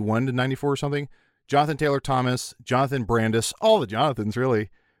probably 91 to 94 or something, Jonathan Taylor Thomas, Jonathan Brandis, all the Jonathans really,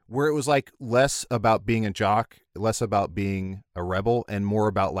 where it was like less about being a jock, less about being a rebel, and more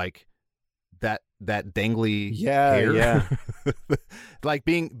about like that dangly hair. Yeah. Like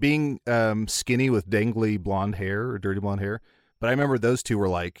being skinny with dangly blonde hair or dirty blonde hair. But I remember those two were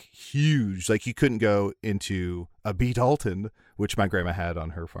like huge. Like you couldn't go into a B. Dalton, which my grandma had on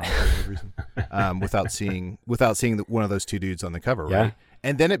her farm for some reason, without seeing one of those two dudes on the cover, right? Yeah.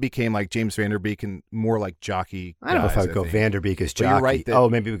 And then it became like James Van Der Beek and more like jockey. I don't know if I would go Van Der Beek as jockey. You're right that,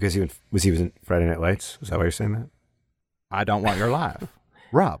 maybe because he was in Friday Night Lights. Is that why you're saying that? I don't want your life,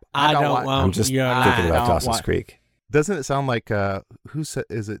 Rob. I don't want. I'm just thinking about Dawson's Creek. Doesn't it sound like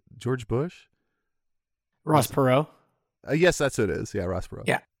is it George Bush? Ross Perot. Yes, that's what it is. Yeah, Ross Perot.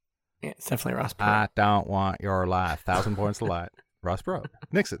 Yeah, it's definitely Ross Perot. I don't want your life. 1,000 points to light. Ross Perot.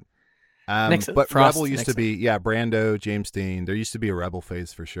 Nixon. Nixon. But Frost, Rebel used to be, Brando, James Dean. There used to be a Rebel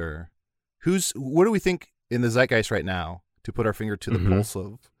phase for sure. What do we think in the zeitgeist right now, to put our finger to the pulse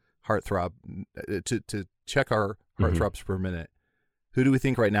of Heartthrob, to check our heartthrobs per minute? Who do we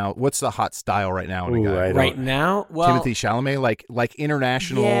think right now? What's the hot style right now? Right now? Well, Timothy Chalamet, like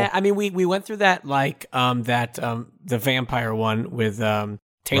international. Yeah, I mean, we went through that, like the vampire one with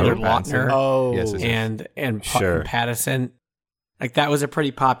Taylor Lautner. Oh, yes. And Pattinson. Like that was a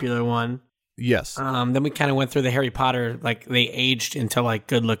pretty popular one. Yes. Then we kind of went through the Harry Potter, like they aged into like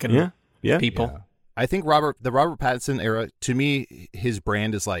good looking people. Yeah. I think the Robert Pattinson era, to me, his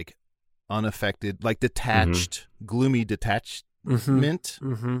brand is like unaffected, like detached, gloomy detachment.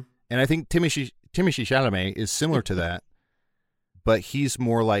 And I think Timothée Chalamet is similar to that, but he's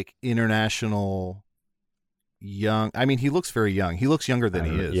more like international young. I mean, he looks very young. He looks younger than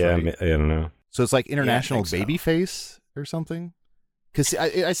he is. Yeah, right? I don't know. So it's like international baby face or something. Because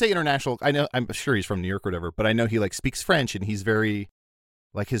I say international, I'm sure he's from New York or whatever, but I know he like speaks French and he's very,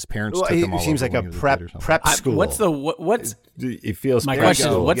 like his parents took him all over. He seems like a prep school. What's it feels. My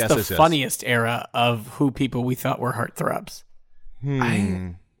question is, what's the funniest era of who people we thought were heartthrobs?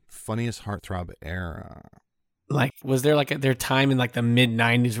 Funniest funniest Heartthrob era. Like, was there like their time in like the mid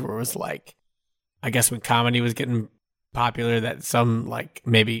 90s where it was like, I guess when comedy was getting popular, that some like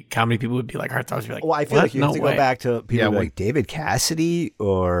maybe comedy people would be like Heartthrobs would be like, well, I feel like you have to go back to people like David Cassidy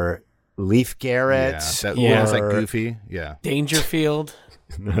or Leif Garrett. Yeah, that was like Goofy. Yeah. Dangerfield.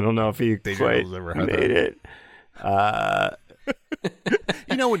 I don't know if he quite made it.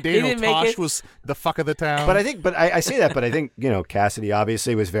 You know when Daniel Tosh was the fuck of the town? But I say that, but I think, Cassidy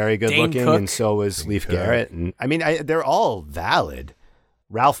obviously was very good looking, and so was Leif Garrett. And I mean, they're all valid.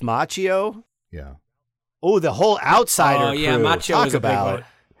 Ralph Macchio. Yeah. Oh, the whole Outsider crew. Yeah, Macchio was about. a big one.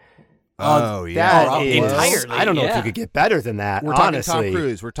 Oh, yeah. That is, entirely. I don't know if you could get better than that, We're honestly. talking Tom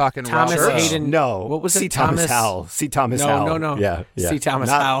Cruise. We're talking Thomas Ralph Hayden. No. What was it? C. Thomas Howell. C. Thomas Howell. No. Yeah. C. Thomas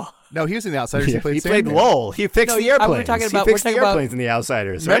Howell. No, he was in The Outsiders. Yeah, He played Sandman. Lowell. He fixed the airplanes. We're talking about the airplanes in The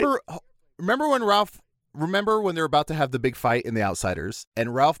Outsiders, right? Remember when they're about to have the big fight in The Outsiders,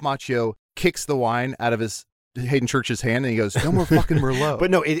 and Ralph Macchio kicks the wine out of Hayden Church's hand, and he goes, "No more fucking Merlot."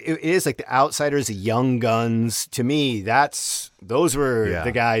 But no, it is like The Outsiders, the Young Guns. To me, those were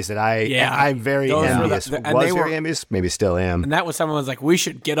the guys that I'm very envious. Very envious. Maybe still am. And that was someone was like, we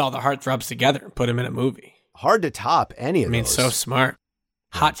should get all the Heartthrobs together and put them in a movie. Hard to top any of those. I mean, so smart.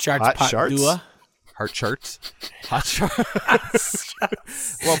 Hot charts, Dua. Hot charts.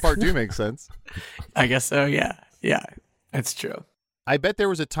 Well, part 2 makes sense. I guess so. Yeah, that's true. I bet there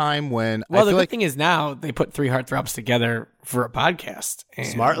was a time when. Well, the good thing is now they put 3 Heartthrobs together for a podcast. And,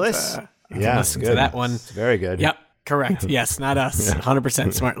 Smartless. Yeah, listen to that one. It's very good. Yep, correct. Yes, not us. 100%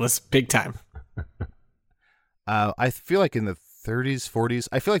 Smartless, big time. I feel like in the 30s, 40s,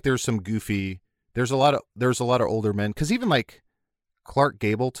 I feel like there's some goofy. There's a lot of older men, because even like Clark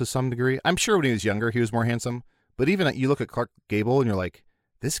Gable to some degree. I'm sure when he was younger he was more handsome, but even you look at Clark Gable and you're like,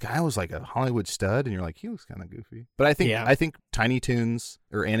 this guy was like a Hollywood stud, and you're like, he looks kind of goofy. But I think Tiny Toons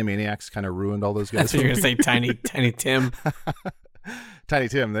or Animaniacs kind of ruined all those guys. That's what you're gonna say, Tiny Tim. Tiny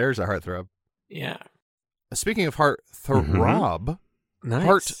Tim, there's a heartthrob. Yeah. Speaking of heartthrob,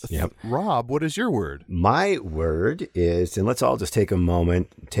 nice. Rob, what is your word? My word is, and let's all just take a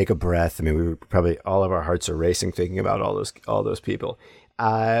moment, take a breath. I mean, we were probably all of our hearts are racing thinking about all those people.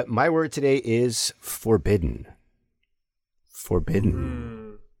 My word today is forbidden.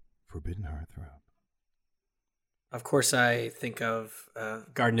 Forbidden heartthrob. Of course, I think of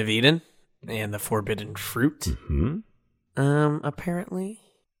Garden of Eden and the forbidden fruit. Mm-hmm. Apparently.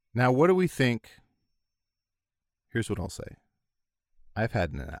 Now, what do we think? Here's what I'll say. I've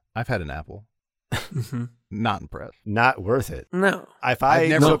had an apple. Not impressed. Not worth it. No. If I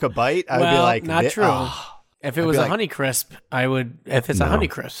took a bite, I would be like, not true. If it was a Honeycrisp, I would. If it's a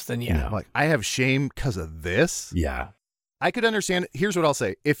Honeycrisp, then yeah. Like, I have shame because of this. Yeah. I could understand. Here's what I'll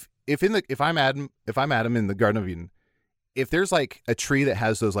say. If I'm Adam in the Garden of Eden, if there's like a tree that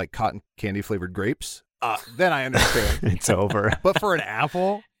has those like cotton candy flavored grapes, then I understand. It's over. But for an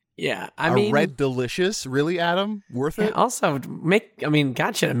apple, I mean, red delicious, really, Adam, worth it. Also,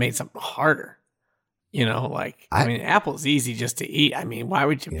 God should have made something harder. Apple's easy just to eat. I mean, why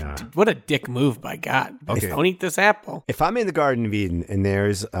would you? Yeah. What a dick move by God. Okay. Don't eat this apple. If I'm in the Garden of Eden and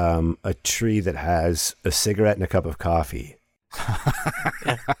there's a tree that has a cigarette and a cup of coffee,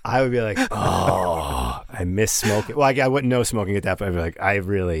 I would be like, oh, I miss smoking. Well, I wouldn't know smoking at that point. I'd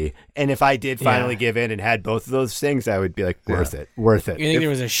be like, and if I did finally give in and had both of those things, I would be like, worth it. You think there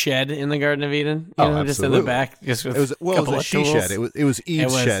was a shed in the Garden of Eden? Just in the back? Just with it was a she shed. It was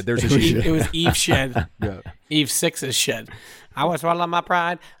Eve's shed. There's a she shed. It was Eve's shed. Eve 6's shed. I was swallowing my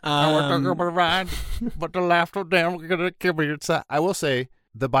pride. I was talking about pride, but the laughter down we're gonna kill me inside. I will say,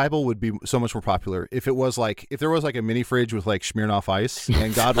 the Bible would be so much more popular if there was like a mini fridge with like Smirnoff Ice,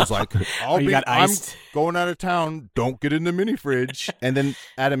 and God was like, I'm going out of town, don't get in the mini fridge. And then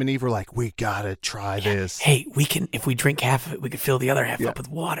Adam and Eve were like, we gotta try this. Hey, we can, if we drink half of it, we could fill the other half up with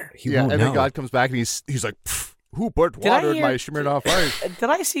water. And then God comes back and he's like, who put water in my Smirnoff Ice? Did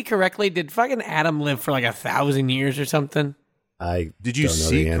I see correctly? Did fucking Adam live for like 1,000 years or something? Did you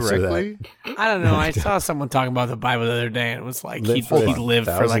see correctly? I don't know. I saw someone talking about the Bible the other day, and it was like he lived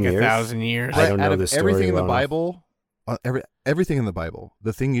for like 1,000 years. I don't know the story. Everything in the Bible, everything in the Bible,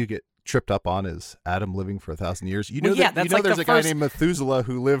 the thing you get tripped up on is Adam living for 1,000 years. You know, there's a guy named Methuselah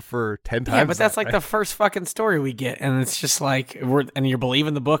who lived for 10 times. Yeah, but that's like the first fucking story we get, and it's just like and you're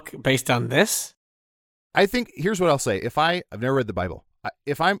believing the book based on this. I think here's what I'll say: I've never read the Bible.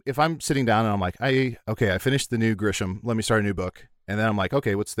 If I'm sitting down and I'm like, I finished the new Grisham, let me start a new book. And then I'm like,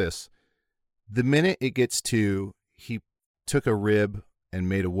 okay, what's this? The minute it gets to, he took a rib and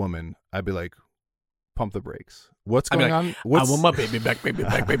made a woman, I'd be like, pump the brakes. What's going on? I want my baby back, baby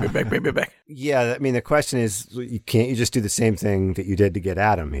back, baby back, baby back. Yeah, I mean, the question is, can't you just do the same thing that you did to get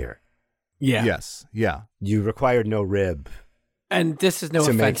Adam here? Yeah. Yes. Yeah. You required no rib. And this is no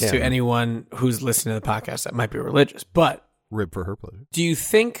offense to anyone who's listening to the podcast that might be religious, but rib for her pleasure. Do you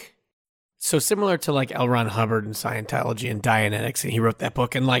think, so similar to like L. Ron Hubbard and Scientology and Dianetics, and he wrote that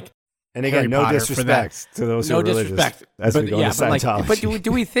book, and like, and again, no disrespect to those who are religious. No disrespect. As we go to Scientology. But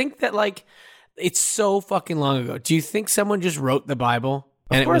do we think that like, it's so fucking long ago. Do you think someone just wrote the Bible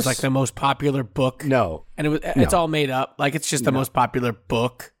and it was like the most popular book? No. And it's all made up. Like it's just the most popular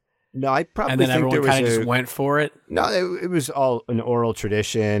book. No, I probably think everyone there was kind of just went for it. No, it was all an oral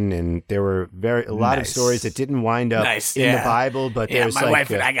tradition, and there were a lot of stories that didn't wind up in the Bible. But there's my wife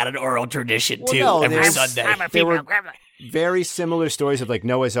and I got an oral tradition too every Sunday. There were very similar stories of like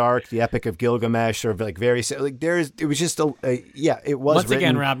Noah's Ark, the Epic of Gilgamesh, or like very like it was just it was once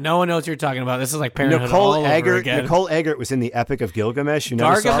again, Rob. No one knows what you're talking about. This is like Parenthood all over again. Nicole Eggert was in the Epic of Gilgamesh. You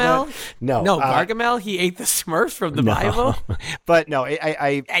never saw that? No, Gargamel. He ate the Smurfs from the Bible. But no,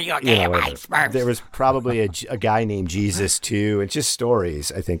 there was probably a guy named Jesus too. It's just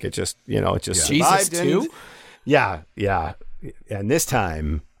stories. I think it just Jesus too. Yeah, and this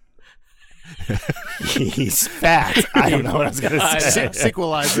time. He's fat. I don't know what I was going to say.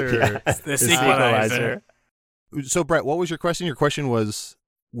 Sequelizer. Yes, the sequelizer. So, Brett, what was your question? Your question was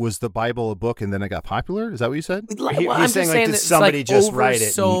the Bible a book and then it got popular? Is that what you said? He's saying did somebody just write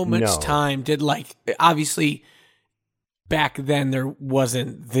it? So much time did obviously back then there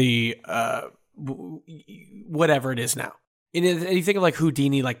wasn't the whatever it is now. And you think of like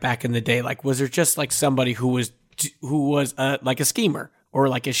Houdini, like back in the day, like was there just like somebody who was like a schemer? Or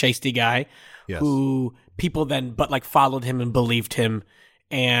like a shisty guy who people then followed him and believed him,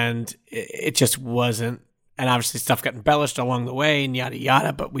 and it just wasn't. And obviously stuff got embellished along the way and yada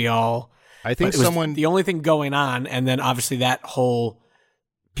yada. But I think the only thing going on, and then obviously that whole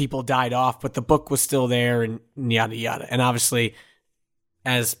people died off, but the book was still there and yada yada. And obviously,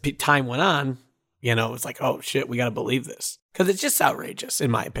 as time went on, it was like, oh shit, we got to believe this because it's just outrageous,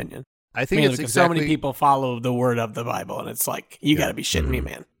 in my opinion. I think it's exactly... so many people follow the word of the Bible, and it's like you got to be shitting me,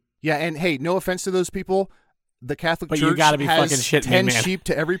 man. Yeah, and hey, no offense to those people, the Catholic Church you gotta be has fucking shitting 10 me, man. sheep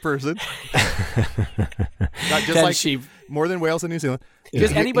to every person. Not just 10 like sheep. More than Wales and New Zealand.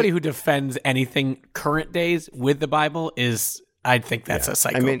 Just anybody who defends anything current days with the Bible I think that's a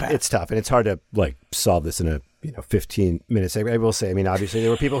psychopath. I mean, it's tough, and it's hard to solve this in a 15 minutes. I will say, I mean, obviously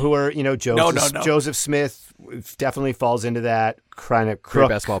there were people who were, Joseph Smith definitely falls into that kind of crook,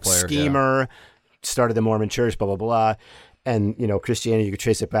 basketball player, schemer, started the Mormon church, blah, blah, blah. And, Christianity, you could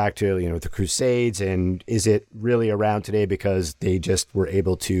trace it back to, the Crusades. And is it really around today because they just were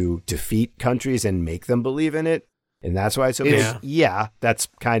able to defeat countries and make them believe in it? And that's why it's so big. Yeah, that's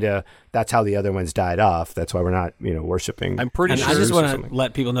how the other ones died off. That's why we're not, worshiping. I'm pretty sure. I just want to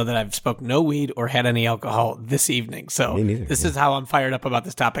let people know that I've smoked no weed or had any alcohol this evening. So this is how I'm fired up about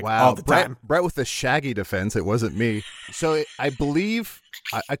this topic all the time. Brett with the shaggy defense. It wasn't me. So I believe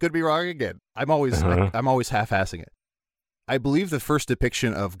I could be wrong again. I'm always half-assing it. I believe the first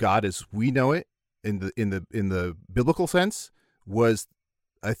depiction of God as we know it in the biblical sense was,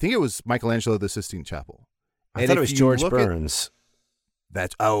 I think it was Michelangelo, the Sistine Chapel. I thought it was George Burns.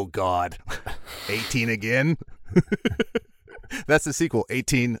 Oh God, 18 again. That's the sequel.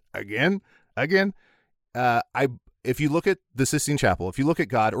 18 again. If you look at the Sistine Chapel, if you look at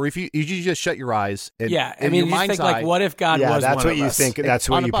God, or if you just shut your eyes, and in your mind's eye, what if God was that's one what of you us? think. That's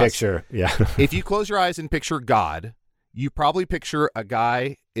what you picture. Yeah. If you close your eyes and picture God, you probably picture a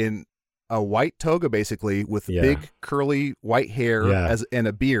guy in a white toga, basically with big curly white hair and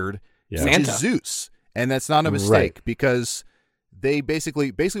a beard, which is Zeus. And that's not a mistake because they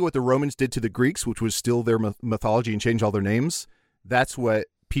basically what the Romans did to the Greeks, which was steal their mythology and change all their names. That's what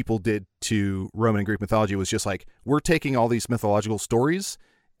people did to Roman and Greek mythology. Was just like, we're taking all these mythological stories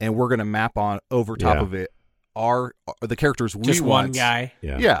and we're going to map on over top of it the characters we just want. One guy.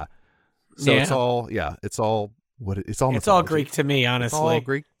 Yeah. So it's all Greek to me, honestly. It's all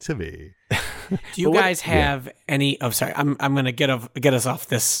Greek to me. Do you guys have any? Oh, sorry. I'm going to get us off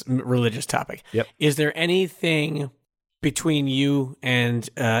this religious topic. Yep. Is there anything between you and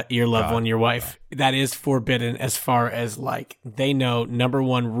your loved one, your wife, that is forbidden as far as like they know? Number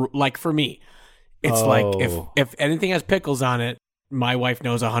one, like for me, it's like if anything has pickles on it, my wife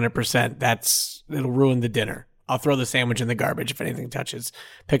knows 100%. It'll ruin the dinner. I'll throw the sandwich in the garbage if anything touches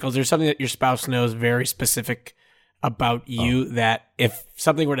pickles. There's something that your spouse knows very specific about you that if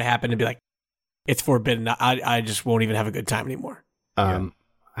something were to happen, to be like, it's forbidden. I just won't even have a good time anymore.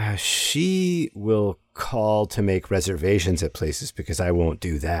 She will call to make reservations at places because I won't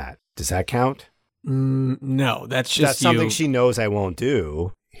do that. Does that count? No, that's just something she knows I won't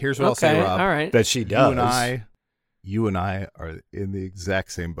do. Here's what I'll say, Rob. All right. That she does. You and I are in the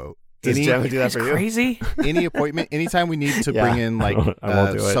exact same boat. Does Gemma do that for you? Crazy? Any appointment, anytime we need to bring in like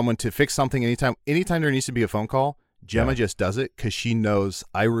someone to fix something, anytime there needs to be a phone call, Gemma just does it because she knows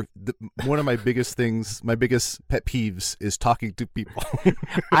one of my biggest things, my biggest pet peeves is talking to people.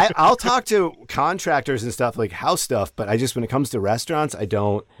 I'll talk to contractors and stuff, like house stuff, but when it comes to restaurants, I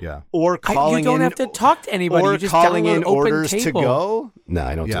don't. Yeah. Or calling in. You don't have to talk to anybody. Or you just calling in open orders table. to go. No,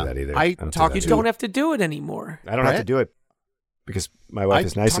 I don't do that either. You don't have to do it anymore. I don't have to do it because my wife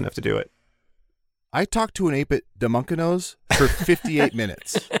is nice enough to do it. I talked to an ape at DeMuncanos for 58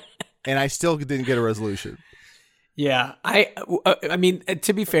 minutes, and I still didn't get a resolution. Yeah, I mean,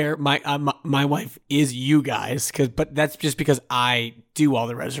 to be fair, my wife is you guys, but that's just because I do all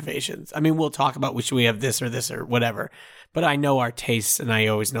the reservations. I mean, we'll talk about should we have this or whatever, but I know our tastes, and I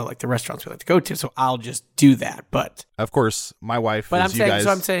always know like the restaurants we like to go to, so I'll just do that. But of course, my wife. But is you guys.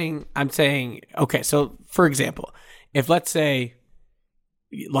 So I'm saying, okay. So for example, if let's say,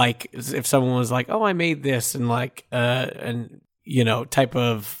 like, if someone was like, "Oh, I made this," and like, and type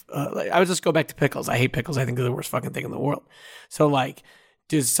of, I would just go back to pickles. I hate pickles. I think they're the worst fucking thing in the world. So like,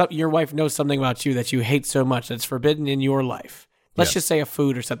 does your wife know something about you that you hate so much that's forbidden in your life? Let's just say a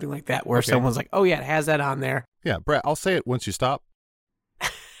food or something like that, where someone's like, "Oh yeah, it has that on there." Yeah, Brett, I'll say it once you stop.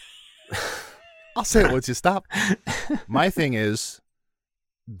 I'll say it once you stop. My thing is,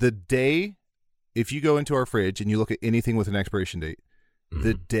 the day, if you go into our fridge and you look at anything with an expiration date,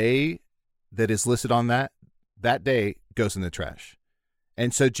 the day that is listed on that day goes in the trash.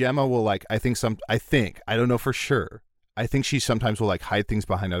 And so Gemma will I don't know for sure. I think she sometimes will like hide things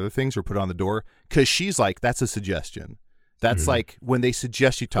behind other things or put it on the door because she's like, that's a suggestion. That's like when they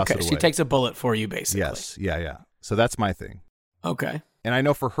suggest you toss it away. She takes a bullet for you, basically. Yes. Yeah. So that's my thing. Okay. And I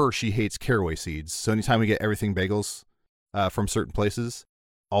know for her, she hates caraway seeds. So anytime we get everything bagels from certain places,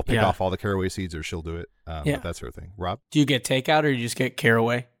 I'll pick off all the caraway seeds or she'll do it. But that's her thing. Rob? Do you get takeout or you just get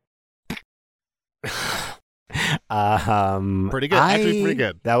caraway? Pretty good. Actually, pretty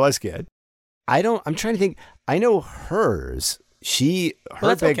good. That was good. I'm trying to think. I know hers.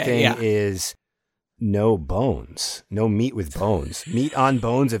 Her big thing is no bones, no meat with bones. Meat on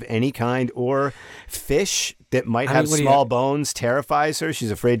bones of any kind or fish that might have small bones terrifies her.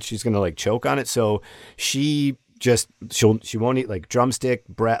 She's afraid she's going to like choke on it. So she won't eat like drumstick,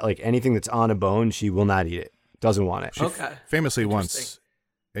 like anything that's on a bone. She will not eat it. Doesn't want it. She famously once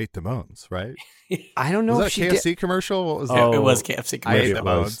ate the bones, right? I don't know. Was that a KFC commercial? What was that? It was KFC commercial. I ate the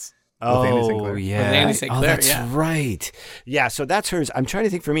bones. Oh, yeah. With Andy Sinclair, that's right. Yeah, so that's hers. I'm trying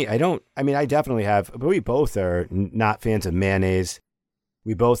to think for me. I definitely have, but we both are not fans of mayonnaise.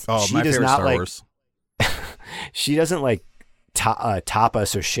 We both, my favorite Star Wars. She doesn't like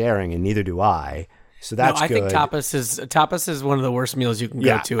tapas or sharing, and neither do I. So that's good. I think tapas is one of the worst meals you can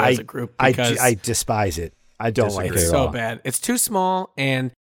go to as a group. Because I despise it. I don't like it. It's so bad. It's too small,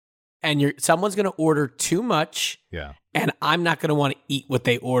 and someone's going to order too much. Yeah. And I'm not going to want to eat what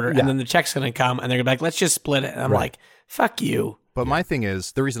they order. Yeah. And then the check's going to come and they're going to be like, let's just split it. And I'm like, fuck you. But my thing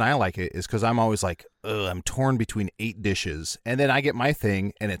is, the reason I like it is because I'm always like, I'm torn between 8 dishes. And then I get my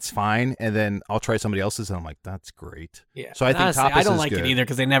thing and it's fine. And then I'll try somebody else's and I'm like, that's great. Yeah. So I think honestly, tapas I don't is like good. it either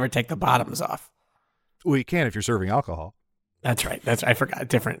because they never take the bottoms off. Well, you can if you're serving alcohol. That's right. I forgot.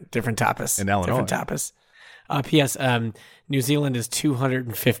 Different tapas. In Illinois. Different tapas. P.S. New Zealand is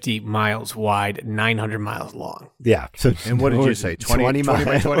 250 miles wide, 900 miles long. Yeah. So, and what did you say? 20 miles?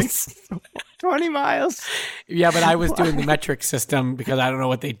 20 by 20? 20 miles. Yeah, but I was doing the metric system because I don't know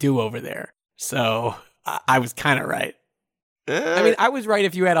what they do over there. So I was kind of right. I mean, I was right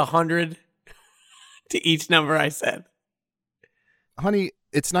if you had 100 to each number I said. Honey,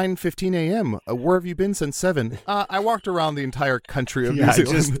 it's 9:15 a.m. Where have you been since 7? I walked around the entire country of New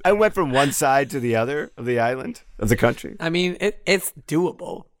Zealand. I went from one side to the other of the island, of the country. I mean, it's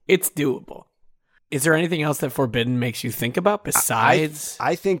doable. It's doable. Is there anything else that forbidden makes you think about besides?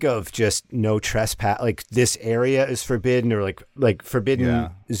 I think of just no trespass. Like this area is forbidden, or like forbidden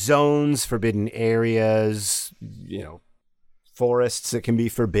zones, forbidden areas. Forests that can be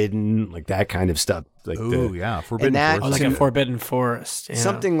forbidden, like that kind of stuff. Like forbidden forest. Like a forbidden forest. Yeah.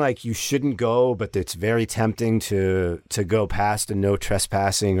 Something like you shouldn't go, but it's very tempting to go past a no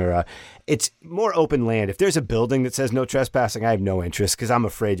trespassing, or it's more open land. If there's a building that says no trespassing, I have no interest because I'm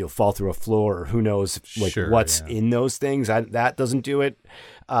afraid you'll fall through a floor, or who knows what's in those things. That doesn't do it.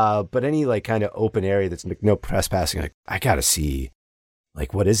 But any like kind of open area that's like no trespassing, like I gotta see,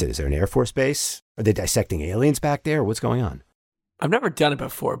 like what is it? Is there an Air Force base? Are they dissecting aliens back there? What's going on? I've never done it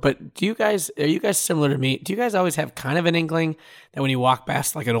before, but are you guys similar to me? Do you guys always have kind of an inkling that when you walk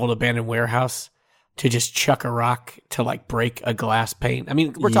past like an old abandoned warehouse, to just chuck a rock to like break a glass pane? I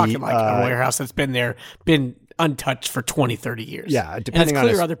mean, we're talking like a warehouse that's been untouched for 20, 30 years. Yeah, and depending it's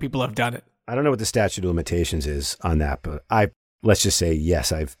clear on other people have done it. I don't know what the statute of limitations is on that, but let's just say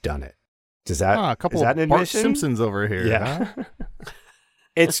yes, I've done it. Does that a couple is that an of Bart admission? Simpsons over here? Yeah. Huh?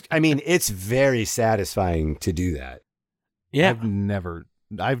 It's very satisfying to do that. Yeah.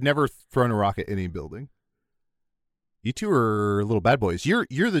 I've never thrown a rock at any building. You two are little bad boys. You're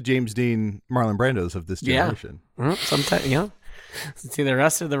the James Dean, Marlon Brandos of this generation. Yeah. Sometimes, see the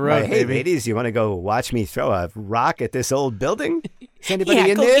rest of the road, hey, baby. ladies, you want to go watch me throw a rock at this old building? Is anybody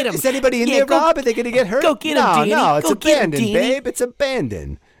in go there? get 'em. Is anybody in there, Rob? Are they going to get hurt? Go get 'em, Danny. No, it's Go get 'em, abandoned, Danny. babe. It's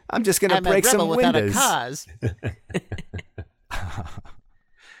abandoned. I'm just going to break some windows.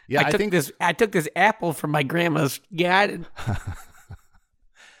 Yeah, I took this apple from my grandma's garden.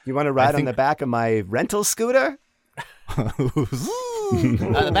 You want to ride on the back of my rental scooter?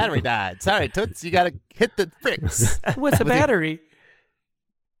 The battery died. Sorry, Toots. You got to hit the bricks. What's a battery?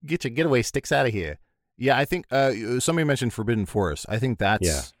 Get your getaway sticks out of here. Yeah, I think somebody mentioned Forbidden Forest. I think that's.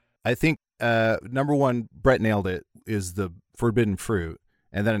 Yeah. I think number one, Brett nailed it. Is the Forbidden Fruit,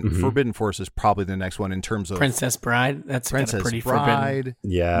 and then Forbidden Forest is probably the next one in terms of Princess Bride. That's Princess pretty Bride. forbidden.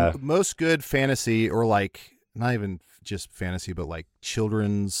 Yeah, most good fantasy, or like not even just fantasy, but like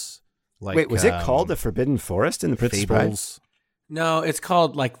children's. Like, wait, was it called the Forbidden Forest in the Princess Bride? No, it's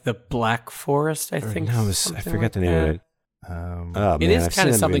called like the Black Forest, I think. No, I forget the name of it. It is kind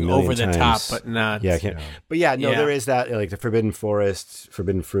of something over the top, but not. Yeah, I can't. But there is that, like the Forbidden Forest,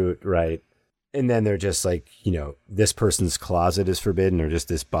 Forbidden Fruit, right? And then they're just like, this person's closet is forbidden, or just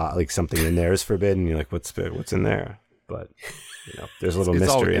this like something in there is forbidden. You're like, what's in there? But there's a little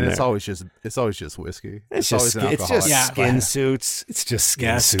mystery in there. It's always just whiskey. It's just skin suits. It's just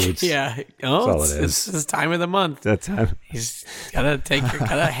skin suits. Yeah. This is time of the month. That time. He's gotta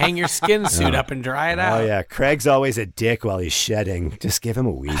hang your skin suit up and dry it out. Oh yeah, Craig's always a dick while he's shedding. Just give him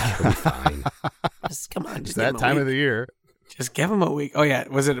a week. He'll be fine. Come on, it's that time of the year. Just give him a week. Oh yeah,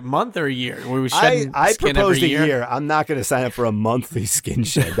 was it a month or a year? Were we I skin proposed every a year. I'm not going to sign up for a monthly skin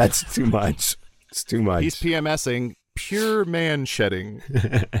shed. That's too much. It's too much. He's PMSing. Pure man shedding.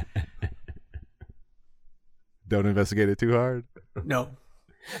 Don't investigate it too hard. No.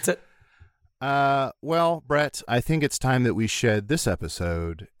 That's it. Well, Brett, I think it's time that we shed this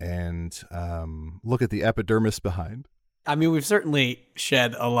episode and look at the epidermis behind. I mean, we've certainly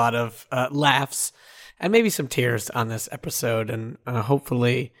shed a lot of laughs and maybe some tears on this episode. And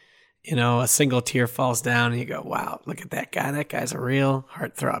hopefully, a single tear falls down and you go, wow, look at that guy. That guy's a real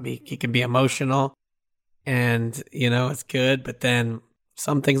heartthrob. He can be emotional. And, it's good, but then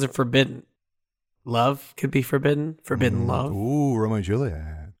some things are forbidden. Love could be forbidden. Forbidden love. Ooh, Romeo and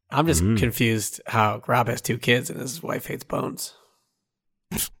Juliet. I'm just confused how Rob has 2 kids and his wife hates bones.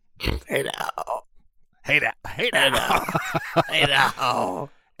 Hey now. Hey now.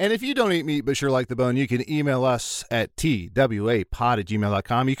 And if you don't eat meat but sure like the bone, you can email us at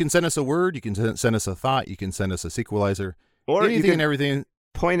twapod@gmail.com. You can send us a word. You can send us a thought. You can send us a sequelizer. Or anything and everything.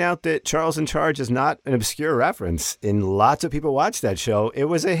 Point out that Charles in Charge is not an obscure reference. And lots of people watch that show. It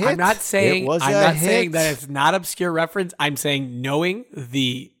was a hit. I'm not saying that it's not obscure reference. I'm saying knowing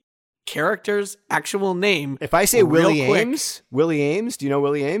the character's actual name. If I say Willie Ames, do you know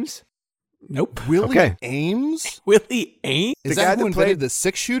Willie Ames? Nope. Willie Ames? Willie Ames? Is that who invented the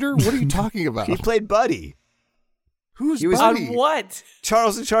 6-shooter? What are you talking about? He played Buddy. Who's Buddy? On what?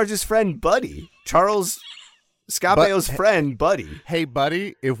 Charles in Charge's friend, Buddy. Charles Scapeo's friend, Buddy. Hey,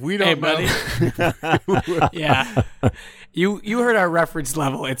 Buddy, if we don't know. Yeah. You heard our reference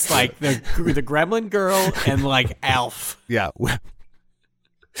level. It's like the Gremlin Girl and like Alf. Yeah.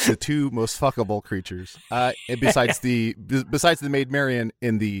 The 2 most fuckable creatures. Besides the Maid Marian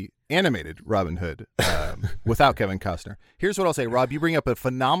in the animated Robin Hood without Kevin Costner. Here's what I'll say, Rob. You bring up a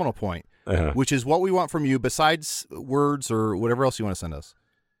phenomenal point, which is what we want from you besides words or whatever else you want to send us.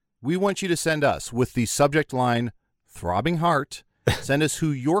 We want you to send us with the subject line "throbbing heart." Send us who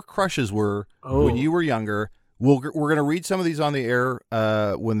your crushes were when you were younger. We're going to read some of these on the air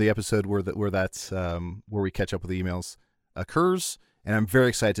when the episode where we catch up with the emails occurs. And I'm very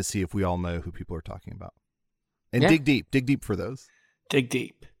excited to see if we all know who people are talking about. And dig deep for those. Dig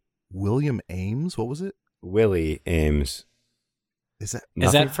deep. William Ames, what was it? Willie Ames. Is that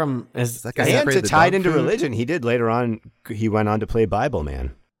guy and tied into religion? He did later on. He went on to play Bible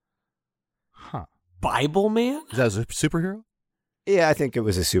Man. Huh? Bible Man? Is that a superhero? Yeah, I think it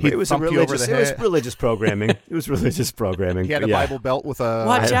was a super. It was religious programming. It was religious programming. He had a Bible belt with a.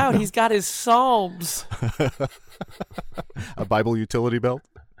 Watch out! He's got his Psalms. A Bible utility belt.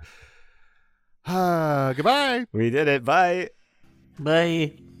 Goodbye. We did it. Bye.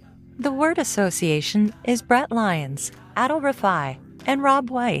 Bye. The word association is Brett Lyons, Adil Rafai, and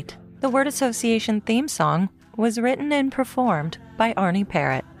Rob White. The word association theme song was written and performed by Arnie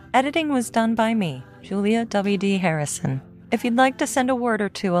Parrott. Editing was done by me, Julia W.D. Harrison. If you'd like to send a word or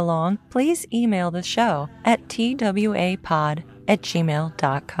two along, please email the show at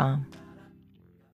twapod@gmail.com.